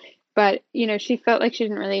now, but she felt like she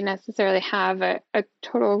didn't really necessarily have a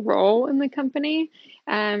total role in the company.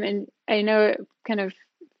 And I know it kind of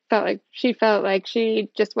felt like she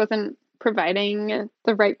just wasn't providing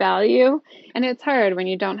the right value. And it's hard when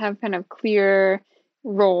you don't have kind of clear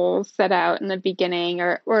roles set out in the beginning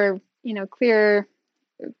or clear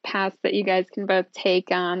paths that you guys can both take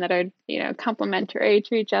on that are, complementary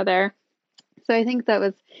to each other. So I think that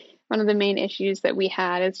was one of the main issues that we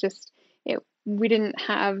had, is just we didn't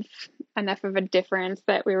have enough of a difference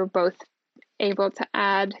that we were both able to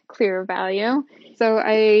add clear value. So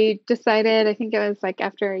I decided, I think it was like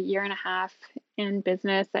after a year and a half in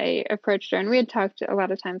business, I approached her, and we had talked a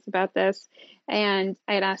lot of times about this, and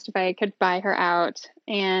I had asked if I could buy her out.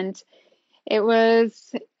 And it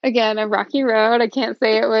was, again, a rocky road. I can't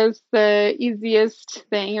say it was the easiest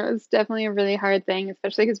thing. It was definitely a really hard thing,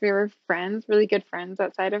 especially because we were friends, really good friends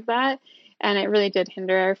outside of that. And it really did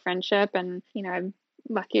hinder our friendship. And, I'm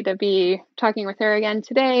lucky to be talking with her again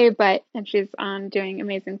today, and she's on doing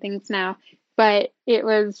amazing things now. But it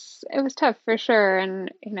was tough for sure. And,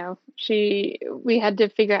 we had to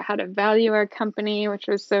figure out how to value our company, which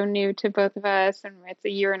was so new to both of us. And it's a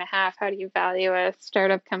year and a half. How do you value a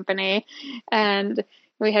startup company? And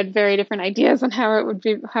we had very different ideas on how it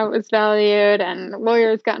was valued, and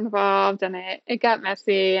lawyers got involved, and it got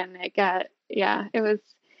messy, and it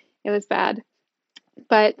was bad.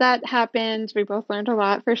 But that happened. We both learned a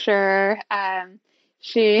lot for sure. I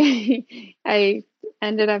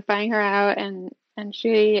ended up buying her out, and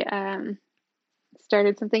she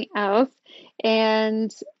started something else.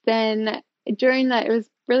 And then during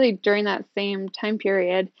that same time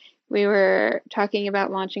period, we were talking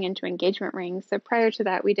about launching into engagement rings. So prior to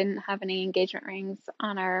that, we didn't have any engagement rings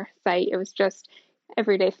on our site. It was just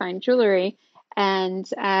everyday fine jewelry. And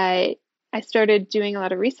I started doing a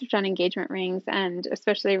lot of research on engagement rings, and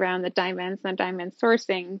especially around the diamonds and diamond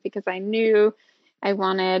sourcing, because I knew I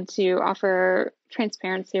wanted to offer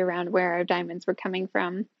transparency around where our diamonds were coming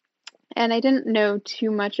from. And I didn't know too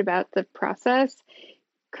much about the process.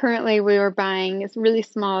 Currently, we were buying really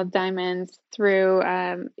small diamonds through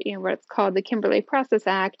what's called the Kimberley Process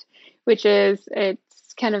Act,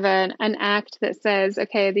 it's kind of an act that says,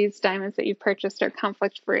 okay, these diamonds that you purchased are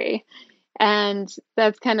conflict free. And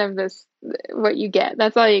that's kind of what you get.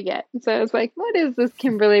 That's all you get. So I was like, what is this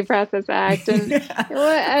Kimberley Process Act? And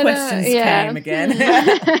questions came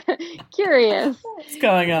again. Curious. What's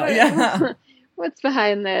going on? Yeah. What's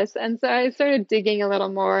behind this? And so I started digging a little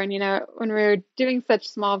more. And, when we were doing such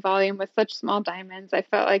small volume with such small diamonds, I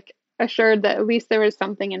felt like assured that at least there was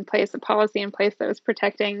something in place, a policy in place that was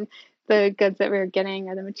protecting the goods that we were getting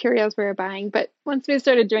or the materials we were buying. But once we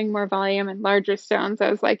started doing more volume and larger stones, I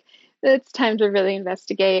was like, it's time to really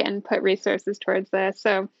investigate and put resources towards this.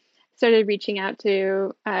 So started reaching out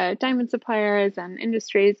to diamond suppliers and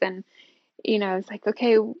industries, and it's like,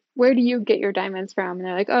 okay, where do you get your diamonds from? And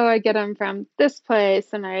they're like, oh, I get them from this place.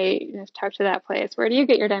 And I talk to that place. Where do you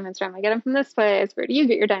get your diamonds from? I get them from this place. Where do you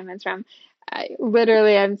get your diamonds from?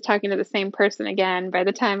 I'm talking to the same person again. By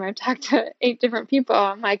the time I've talked to 8 different people,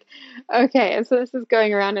 I'm like, okay, so this is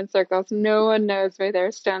going around in circles. No one knows where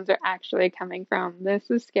their stones are actually coming from. This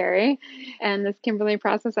is scary. And this Kimberley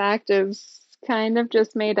Process Act is kind of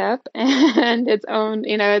just made up, and its own,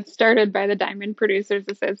 it's started by the Diamond Producers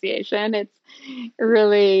Association. It's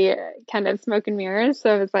really kind of smoke and mirrors.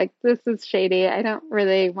 So it's like, this is shady. I don't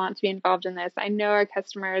really want to be involved in this. I know our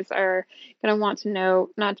customers are going to want to know,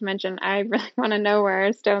 not to mention, I really want to know where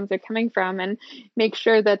our stones are coming from and make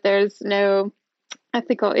sure that there's no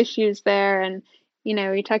ethical issues there. And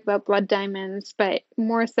we talk about blood diamonds, but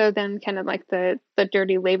more so than kind of like the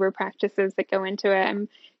dirty labor practices that go into it, I'm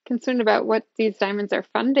concerned about what these diamonds are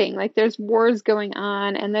funding. Like, there's wars going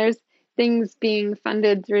on, and there's things being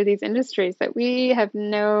funded through these industries that we have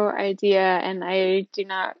no idea. And I do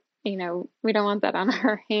not, we don't want that on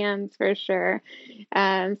our hands for sure.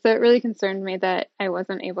 So it really concerned me that I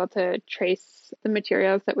wasn't able to trace the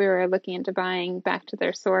materials that we were looking into buying back to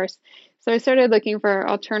their source. So I started looking for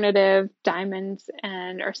alternative diamonds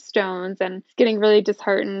or stones, and getting really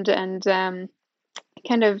disheartened, and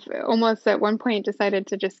kind of almost at one point decided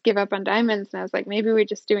to just give up on diamonds. And I was like, maybe we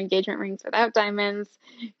just do engagement rings without diamonds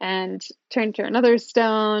and turn to another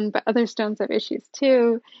stone, but other stones have issues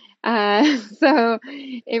too. So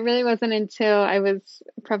it really wasn't until I was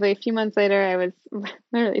probably a few months later, I was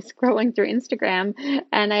literally scrolling through Instagram,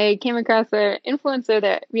 and I came across an influencer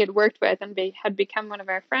that we had worked with and had become one of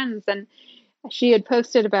our friends. And she had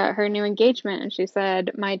posted about her new engagement, and she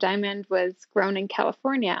said, my diamond was grown in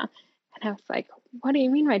California. And I was like, what do you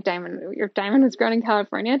mean, your diamond was grown in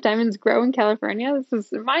California? Diamonds grow in California?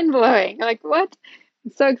 This is mind blowing. Like, what?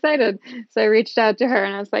 I'm so excited. So I reached out to her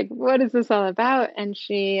and I was like, what is this all about? And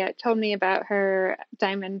she told me about her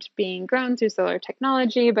diamond being grown through solar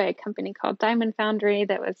technology by a company called Diamond Foundry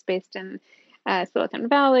that was based in Silicon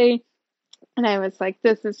Valley. And I was like,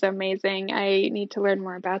 this is so amazing. I need to learn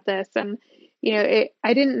more about this. And I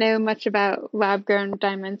didn't know much about lab-grown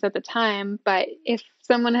diamonds at the time, but if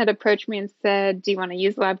someone had approached me and said, do you want to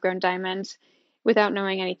use lab-grown diamonds, without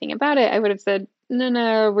knowing anything about it, I would have said,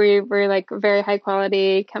 no, we're like a very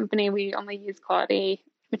high-quality company. We only use quality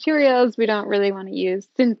materials. We don't really want to use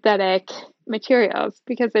synthetic materials,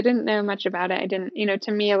 because I didn't know much about it. I didn't,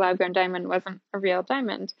 to me, a lab-grown diamond wasn't a real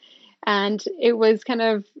diamond. And it was kind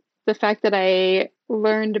of the fact that I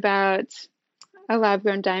learned about a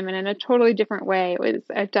lab-grown diamond in a totally different way. It was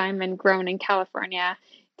a diamond grown in California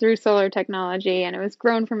through solar technology, and it was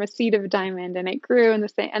grown from a seed of a diamond, and it grew in the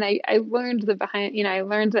same. And I learned I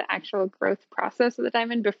learned the actual growth process of the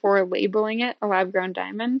diamond before labeling it a lab-grown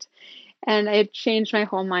diamond, and it changed my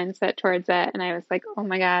whole mindset towards it. And I was like, oh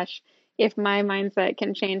my gosh, if my mindset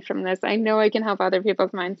can change from this, I know I can help other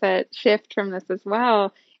people's mindset shift from this as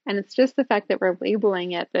well. And it's just the fact that we're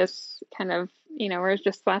labeling it this kind of, we're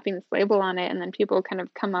just slapping this label on it, and then people kind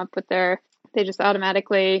of come up with they just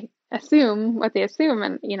automatically assume what they assume.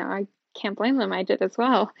 And, I can't blame them. I did as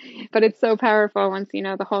well. But it's so powerful once you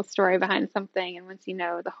know the whole story behind something, and once you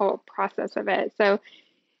know the whole process of it. So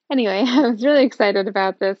anyway, I was really excited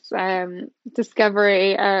about this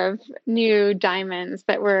discovery of new diamonds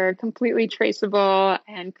that were completely traceable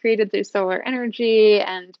and created through solar energy,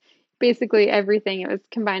 and basically everything. It was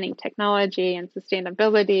combining technology and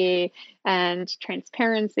sustainability and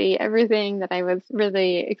transparency. Everything that I was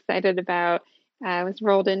really excited about was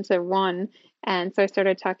rolled into one. And so I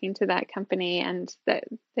started talking to that company, and that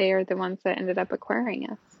they are the ones that ended up acquiring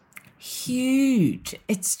us. Huge.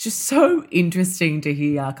 It's just so interesting to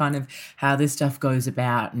hear kind of how this stuff goes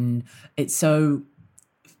about, and it's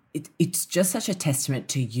just such a testament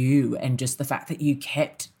to you, and just the fact that you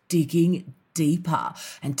kept digging deeper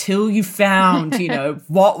until you found,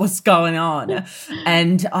 what was going on.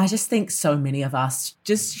 And I just think so many of us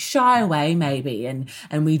just shy away maybe, and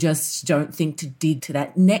we just don't think to dig to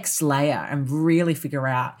that next layer and really figure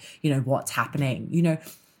out, what's happening.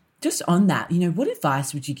 Just on that, what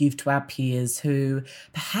advice would you give to our peers who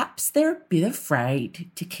perhaps they're a bit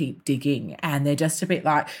afraid to keep digging, and they're just a bit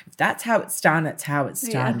like, if that's how it's done, it's how it's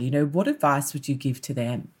done. What advice would you give to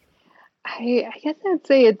them? I guess I'd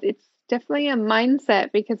say it's definitely a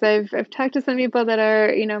mindset, because I've talked to some people that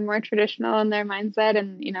are, more traditional in their mindset,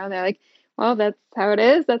 and, they're like, well, that's how it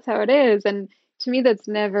is. That's how it is. And to me, that's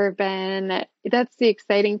the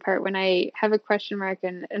exciting part. When I have a question mark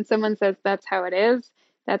and someone says, that's how it is,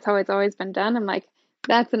 that's how it's always been done. I'm like,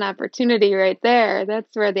 that's an opportunity right there.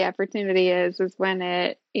 That's where the opportunity is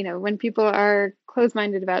when when people are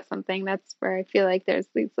closed-minded about something, that's where I feel like there's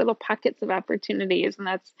these little pockets of opportunities. And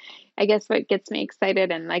that's, I guess, what gets me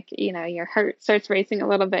excited. And like, your heart starts racing a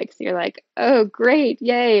little bit because you're like, oh, great.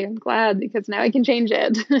 Yay. I'm glad because now I can change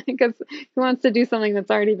it. Because who wants to do something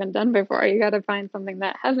that's already been done before? You got to find something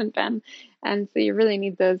that hasn't been. And so you really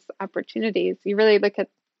need those opportunities. You really look at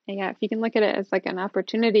if you can look at it as like an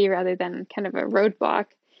opportunity rather than kind of a roadblock,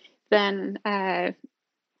 then I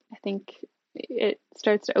think it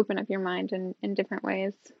starts to open up your mind in different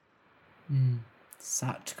ways.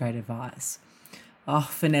 Such great advice. Oh,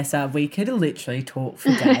 Vanessa, we could literally talk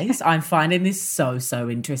for days. I'm finding this so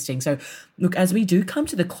interesting. So, look, as we do come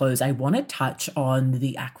to the close, I want to touch on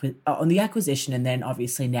the acquisition and then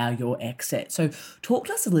obviously now your exit. So, talk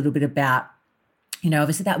to us a little bit about,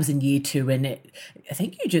 obviously that was in year 2, and I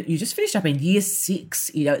think you just finished up in year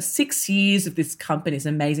 6. 6 years of this company, this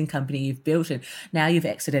amazing company you've built, and now you've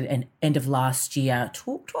exited at end of last year.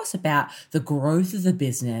 Talk to us about the growth of the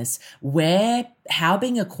business, how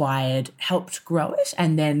being acquired helped grow it,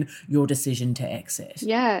 and then your decision to exit.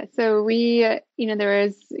 Yeah, so we, there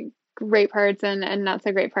was great parts and not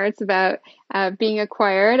so great parts about being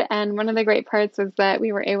acquired. And one of the great parts was that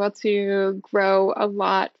we were able to grow a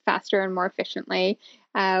lot faster and more efficiently.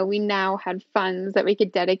 We now had funds that we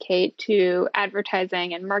could dedicate to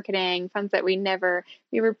advertising and marketing, funds that we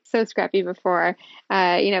were so scrappy before.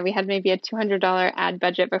 We had maybe a $200 ad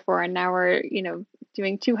budget before, and now we're,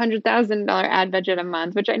 doing $200,000 ad budget a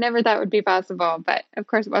month, which I never thought would be possible. But of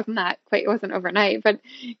course, it wasn't overnight, but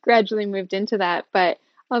gradually moved into that. But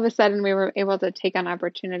all of a sudden we were able to take on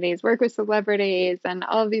opportunities, work with celebrities, and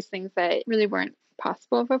all of these things that really weren't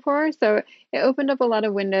possible before. So it opened up a lot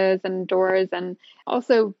of windows and doors, and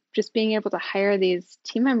also just being able to hire these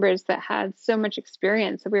team members that had so much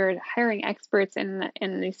experience. So we were hiring experts in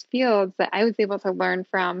these fields that I was able to learn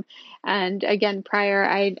from. And again, prior,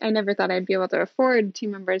 I never thought I'd be able to afford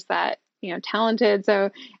team members that talented.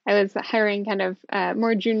 So I was hiring kind of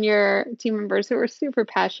more junior team members who were super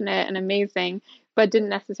passionate and amazing, but didn't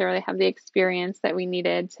necessarily have the experience that we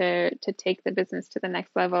needed to take the business to the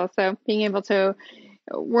next level. So being able to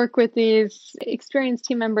work with these experienced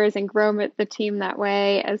team members and grow the team that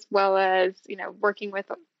way, as well as, working with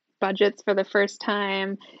budgets for the first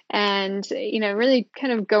time, and, really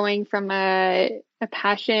kind of going from a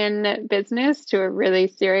passion business to a really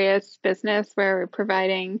serious business where we're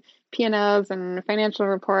providing P&Ls and financial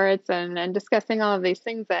reports and discussing all of these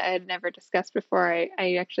things that I had never discussed before.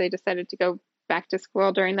 I actually decided to go back to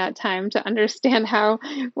school during that time to understand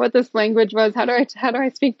what this language was. How do I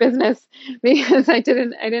speak business? Because I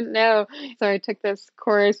didn't know. So I took this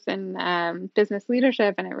course in business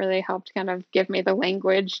leadership, and it really helped kind of give me the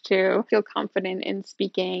language to feel confident in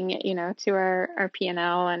speaking, to our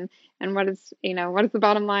P&L and what does the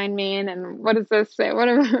bottom line mean, and what is this, what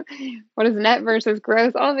is net versus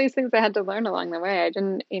gross, all of these things I had to learn along the way. I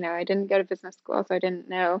didn't go to business school, so I didn't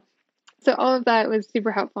know. So all of that was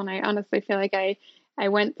super helpful. And I honestly feel like I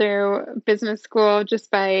went through business school just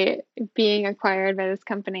by being acquired by this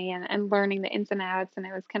company and learning the ins and outs. And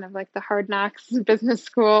it was kind of like the hard knocks business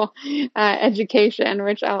school education,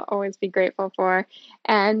 which I'll always be grateful for.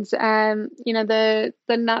 And,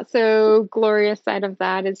 the not so glorious side of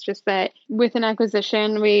that is just that with an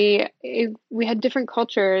acquisition, we had different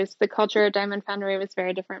cultures. The culture at Diamond Foundry was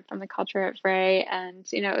very different from the culture at Frey. And,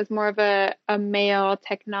 it was more of a male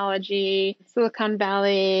technology, Silicon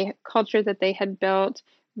Valley culture that they had built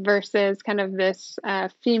versus kind of this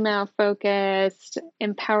female focused,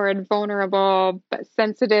 empowered, vulnerable, but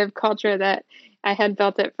sensitive culture that I had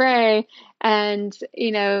built at Frey. And,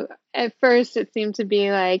 at first it seemed to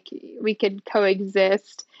be like we could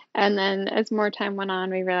coexist. And then as more time went on,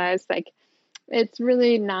 we realized like it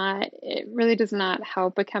really does not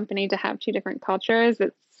help a company to have two different cultures.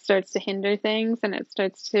 It starts to hinder things, and it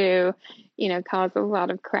starts to, cause a lot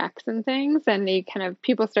of cracks and things. And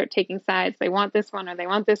people start taking sides. They want this one or they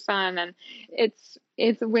want this one. And it's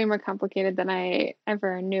way more complicated than I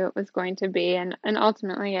ever knew it was going to be. And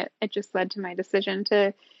ultimately it just led to my decision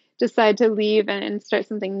to decide to leave and start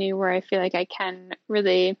something new where I feel like I can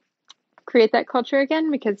really create that culture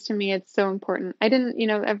again, because to me it's so important. I didn't,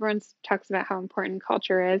 everyone talks about how important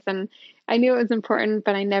culture is, and I knew it was important,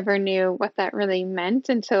 but I never knew what that really meant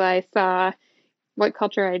until I saw what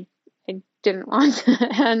culture I didn't want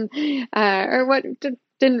and or what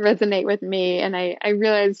didn't resonate with me. And I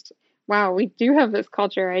realized, wow, we do have this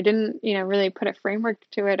culture. I didn't, really put a framework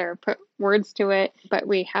to it or put words to it, but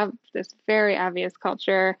we have this very obvious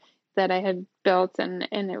culture that I had built, and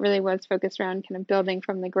it really was focused around kind of building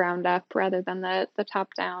from the ground up rather than the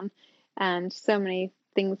top down. and so many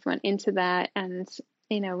things went into that. And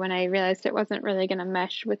when I realized it wasn't really going to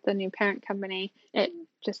mesh with the new parent company, it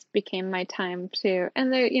just became my time to.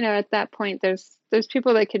 And there, at that point, there's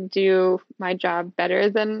people that could do my job better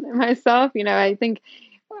than myself. I think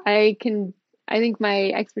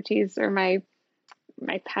my expertise or my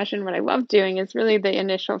passion, what I love doing, is really the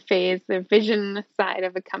initial phase, the vision side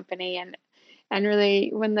of a company, and really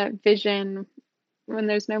when there's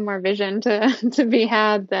no more vision to be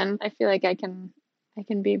had, then I feel like I can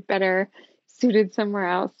be better suited somewhere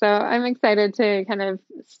else. So I'm excited to kind of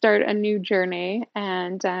start a new journey.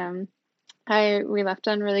 And we left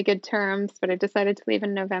on really good terms, but I decided to leave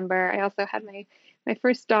in November. I also had my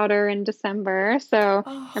first daughter in December, so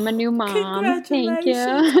I'm a new mom. Thank you.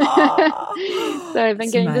 So I've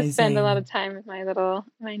been getting to spend a lot of time with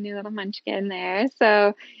my new little munchkin there.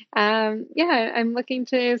 So I'm looking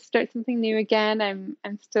to start something new again.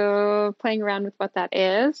 I'm still playing around with what that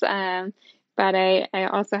is. But I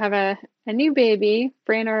also have a new baby.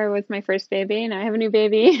 Brainora was my first baby, and I have a new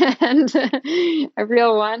baby and a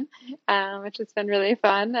real one, which has been really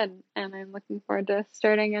fun. And I'm looking forward to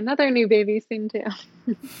starting another new baby soon too.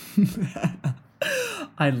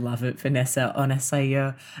 I love it, Vanessa. Honestly,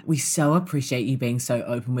 we so appreciate you being so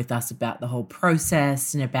open with us about the whole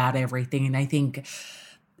process and about everything. And I think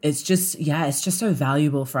it's just so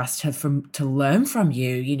valuable for us to learn from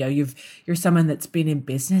you. You're someone that's been in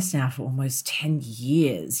business now for almost 10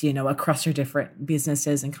 years, across your different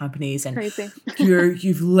businesses and companies. And crazy.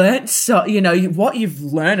 You've learned what you've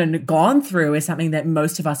learned and gone through is something that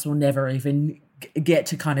most of us will never even get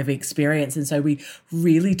to kind of experience. And so we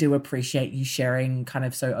really do appreciate you sharing kind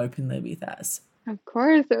of so openly with us. Of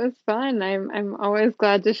course, it was fun. I'm always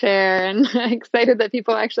glad to share and excited that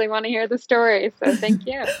people actually want to hear the story. So thank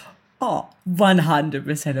you. Oh,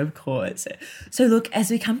 100%, of course. So look, as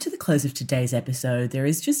we come to the close of today's episode, there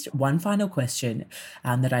is just one final question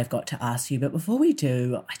that I've got to ask you. But before we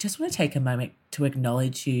do, I just want to take a moment to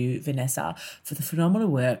acknowledge you, Vanessa, for the phenomenal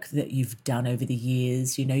work that you've done over the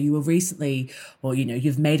years. You were recently,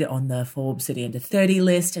 you've made it on the Forbes City Under 30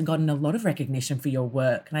 list and gotten a lot of recognition for your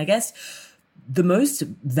work. And I guess the most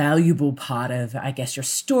valuable part of, your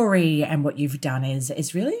story and what you've done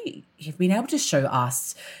is really you've been able to show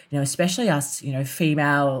us, especially us,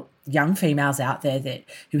 young females out there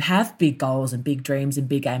who have big goals and big dreams and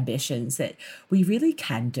big ambitions, that we really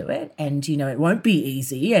can do it. And, it won't be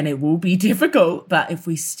easy and it will be difficult, but if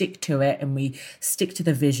we stick to it and we stick to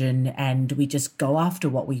the vision and we just go after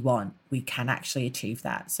what we want, we can actually achieve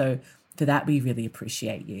that. So for that, we really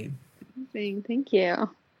appreciate you. Thank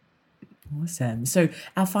you. Awesome. So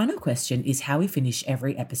our final question is how we finish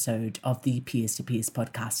every episode of the Peers to Peers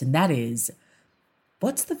podcast. And that is,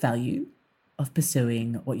 what's the value of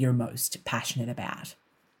pursuing what you're most passionate about?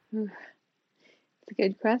 It's a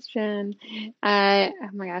good question. Oh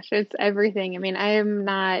my gosh, it's everything. I mean, I am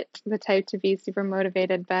not the type to be super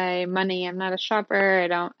motivated by money. I'm not a shopper.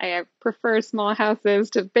 I prefer small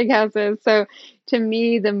houses to big houses. So to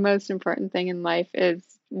me, the most important thing in life is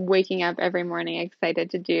waking up every morning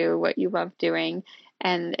excited to do what you love doing.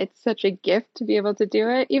 And it's such a gift to be able to do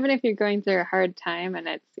it, even if you're going through a hard time. And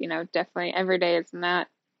it's, definitely every day is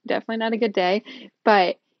definitely not a good day,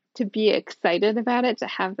 but to be excited about it, to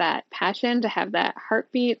have that passion, to have that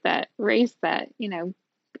heartbeat, that race, that,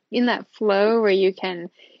 in that flow where you can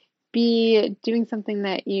be doing something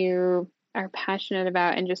that you are passionate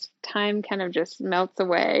about and just time kind of just melts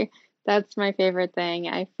away. That's my favorite thing.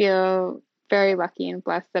 I feel very lucky and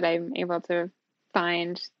blessed that I'm able to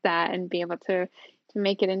find that and be able to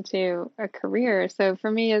make it into a career. So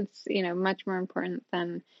for me, it's, much more important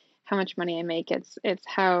than how much money I make. It's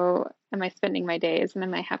how am I spending my days and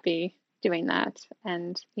am I happy doing that?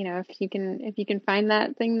 And, if you can find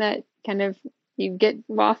that thing that kind of you get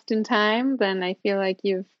lost in time, then I feel like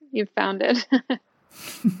you've found it.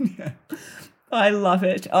 I love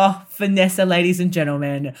it. Oh, Vanessa, ladies and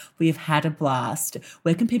gentlemen, we've had a blast.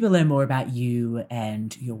 Where can people learn more about you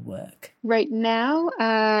and your work? Right now,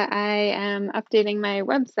 I am updating my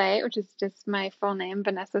website, which is just my full name,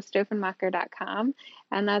 vanessastoffenmacher.com.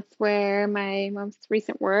 And that's where my most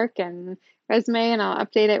recent work and resume, and I'll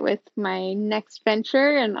update it with my next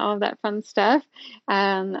venture and all of that fun stuff.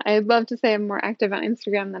 I'd love to say I'm more active on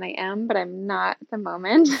Instagram than I am, but I'm not at the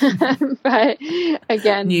moment. But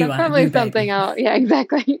again, something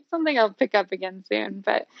I'll pick up again soon.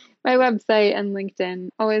 But my website and LinkedIn,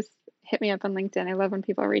 always hit me up on LinkedIn. I love when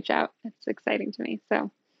people reach out. It's exciting to me.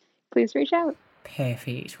 So please reach out.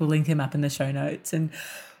 Perfect. We'll link them up in the show notes. And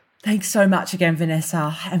thanks so much again,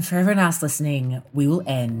 Vanessa. And for everyone else listening, we will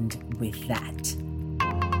end with that.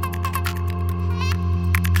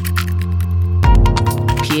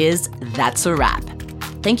 Peers, that's a wrap.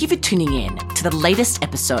 Thank you for tuning in to the latest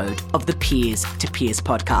episode of the Peers to Peers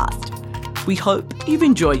podcast. We hope you've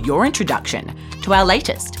enjoyed your introduction to our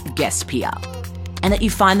latest guest peer, and that you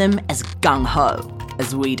find them as gung-ho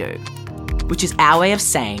as we do, which is our way of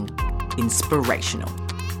saying inspirational.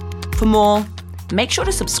 For more, make sure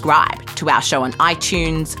to subscribe to our show on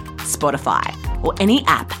iTunes, Spotify, or any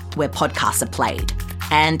app where podcasts are played,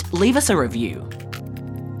 and leave us a review.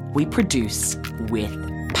 We produce with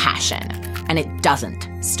passion, and it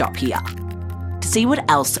doesn't stop here. To see what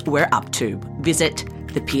else we're up to, visit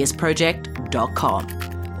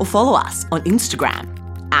thepeersproject.com or follow us on Instagram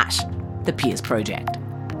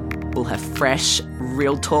 @thepeersproject. We'll have fresh,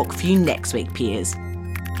 real talk for you next week, peers.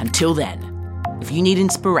 Until then, if you need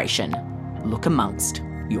inspiration, look amongst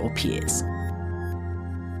your peers.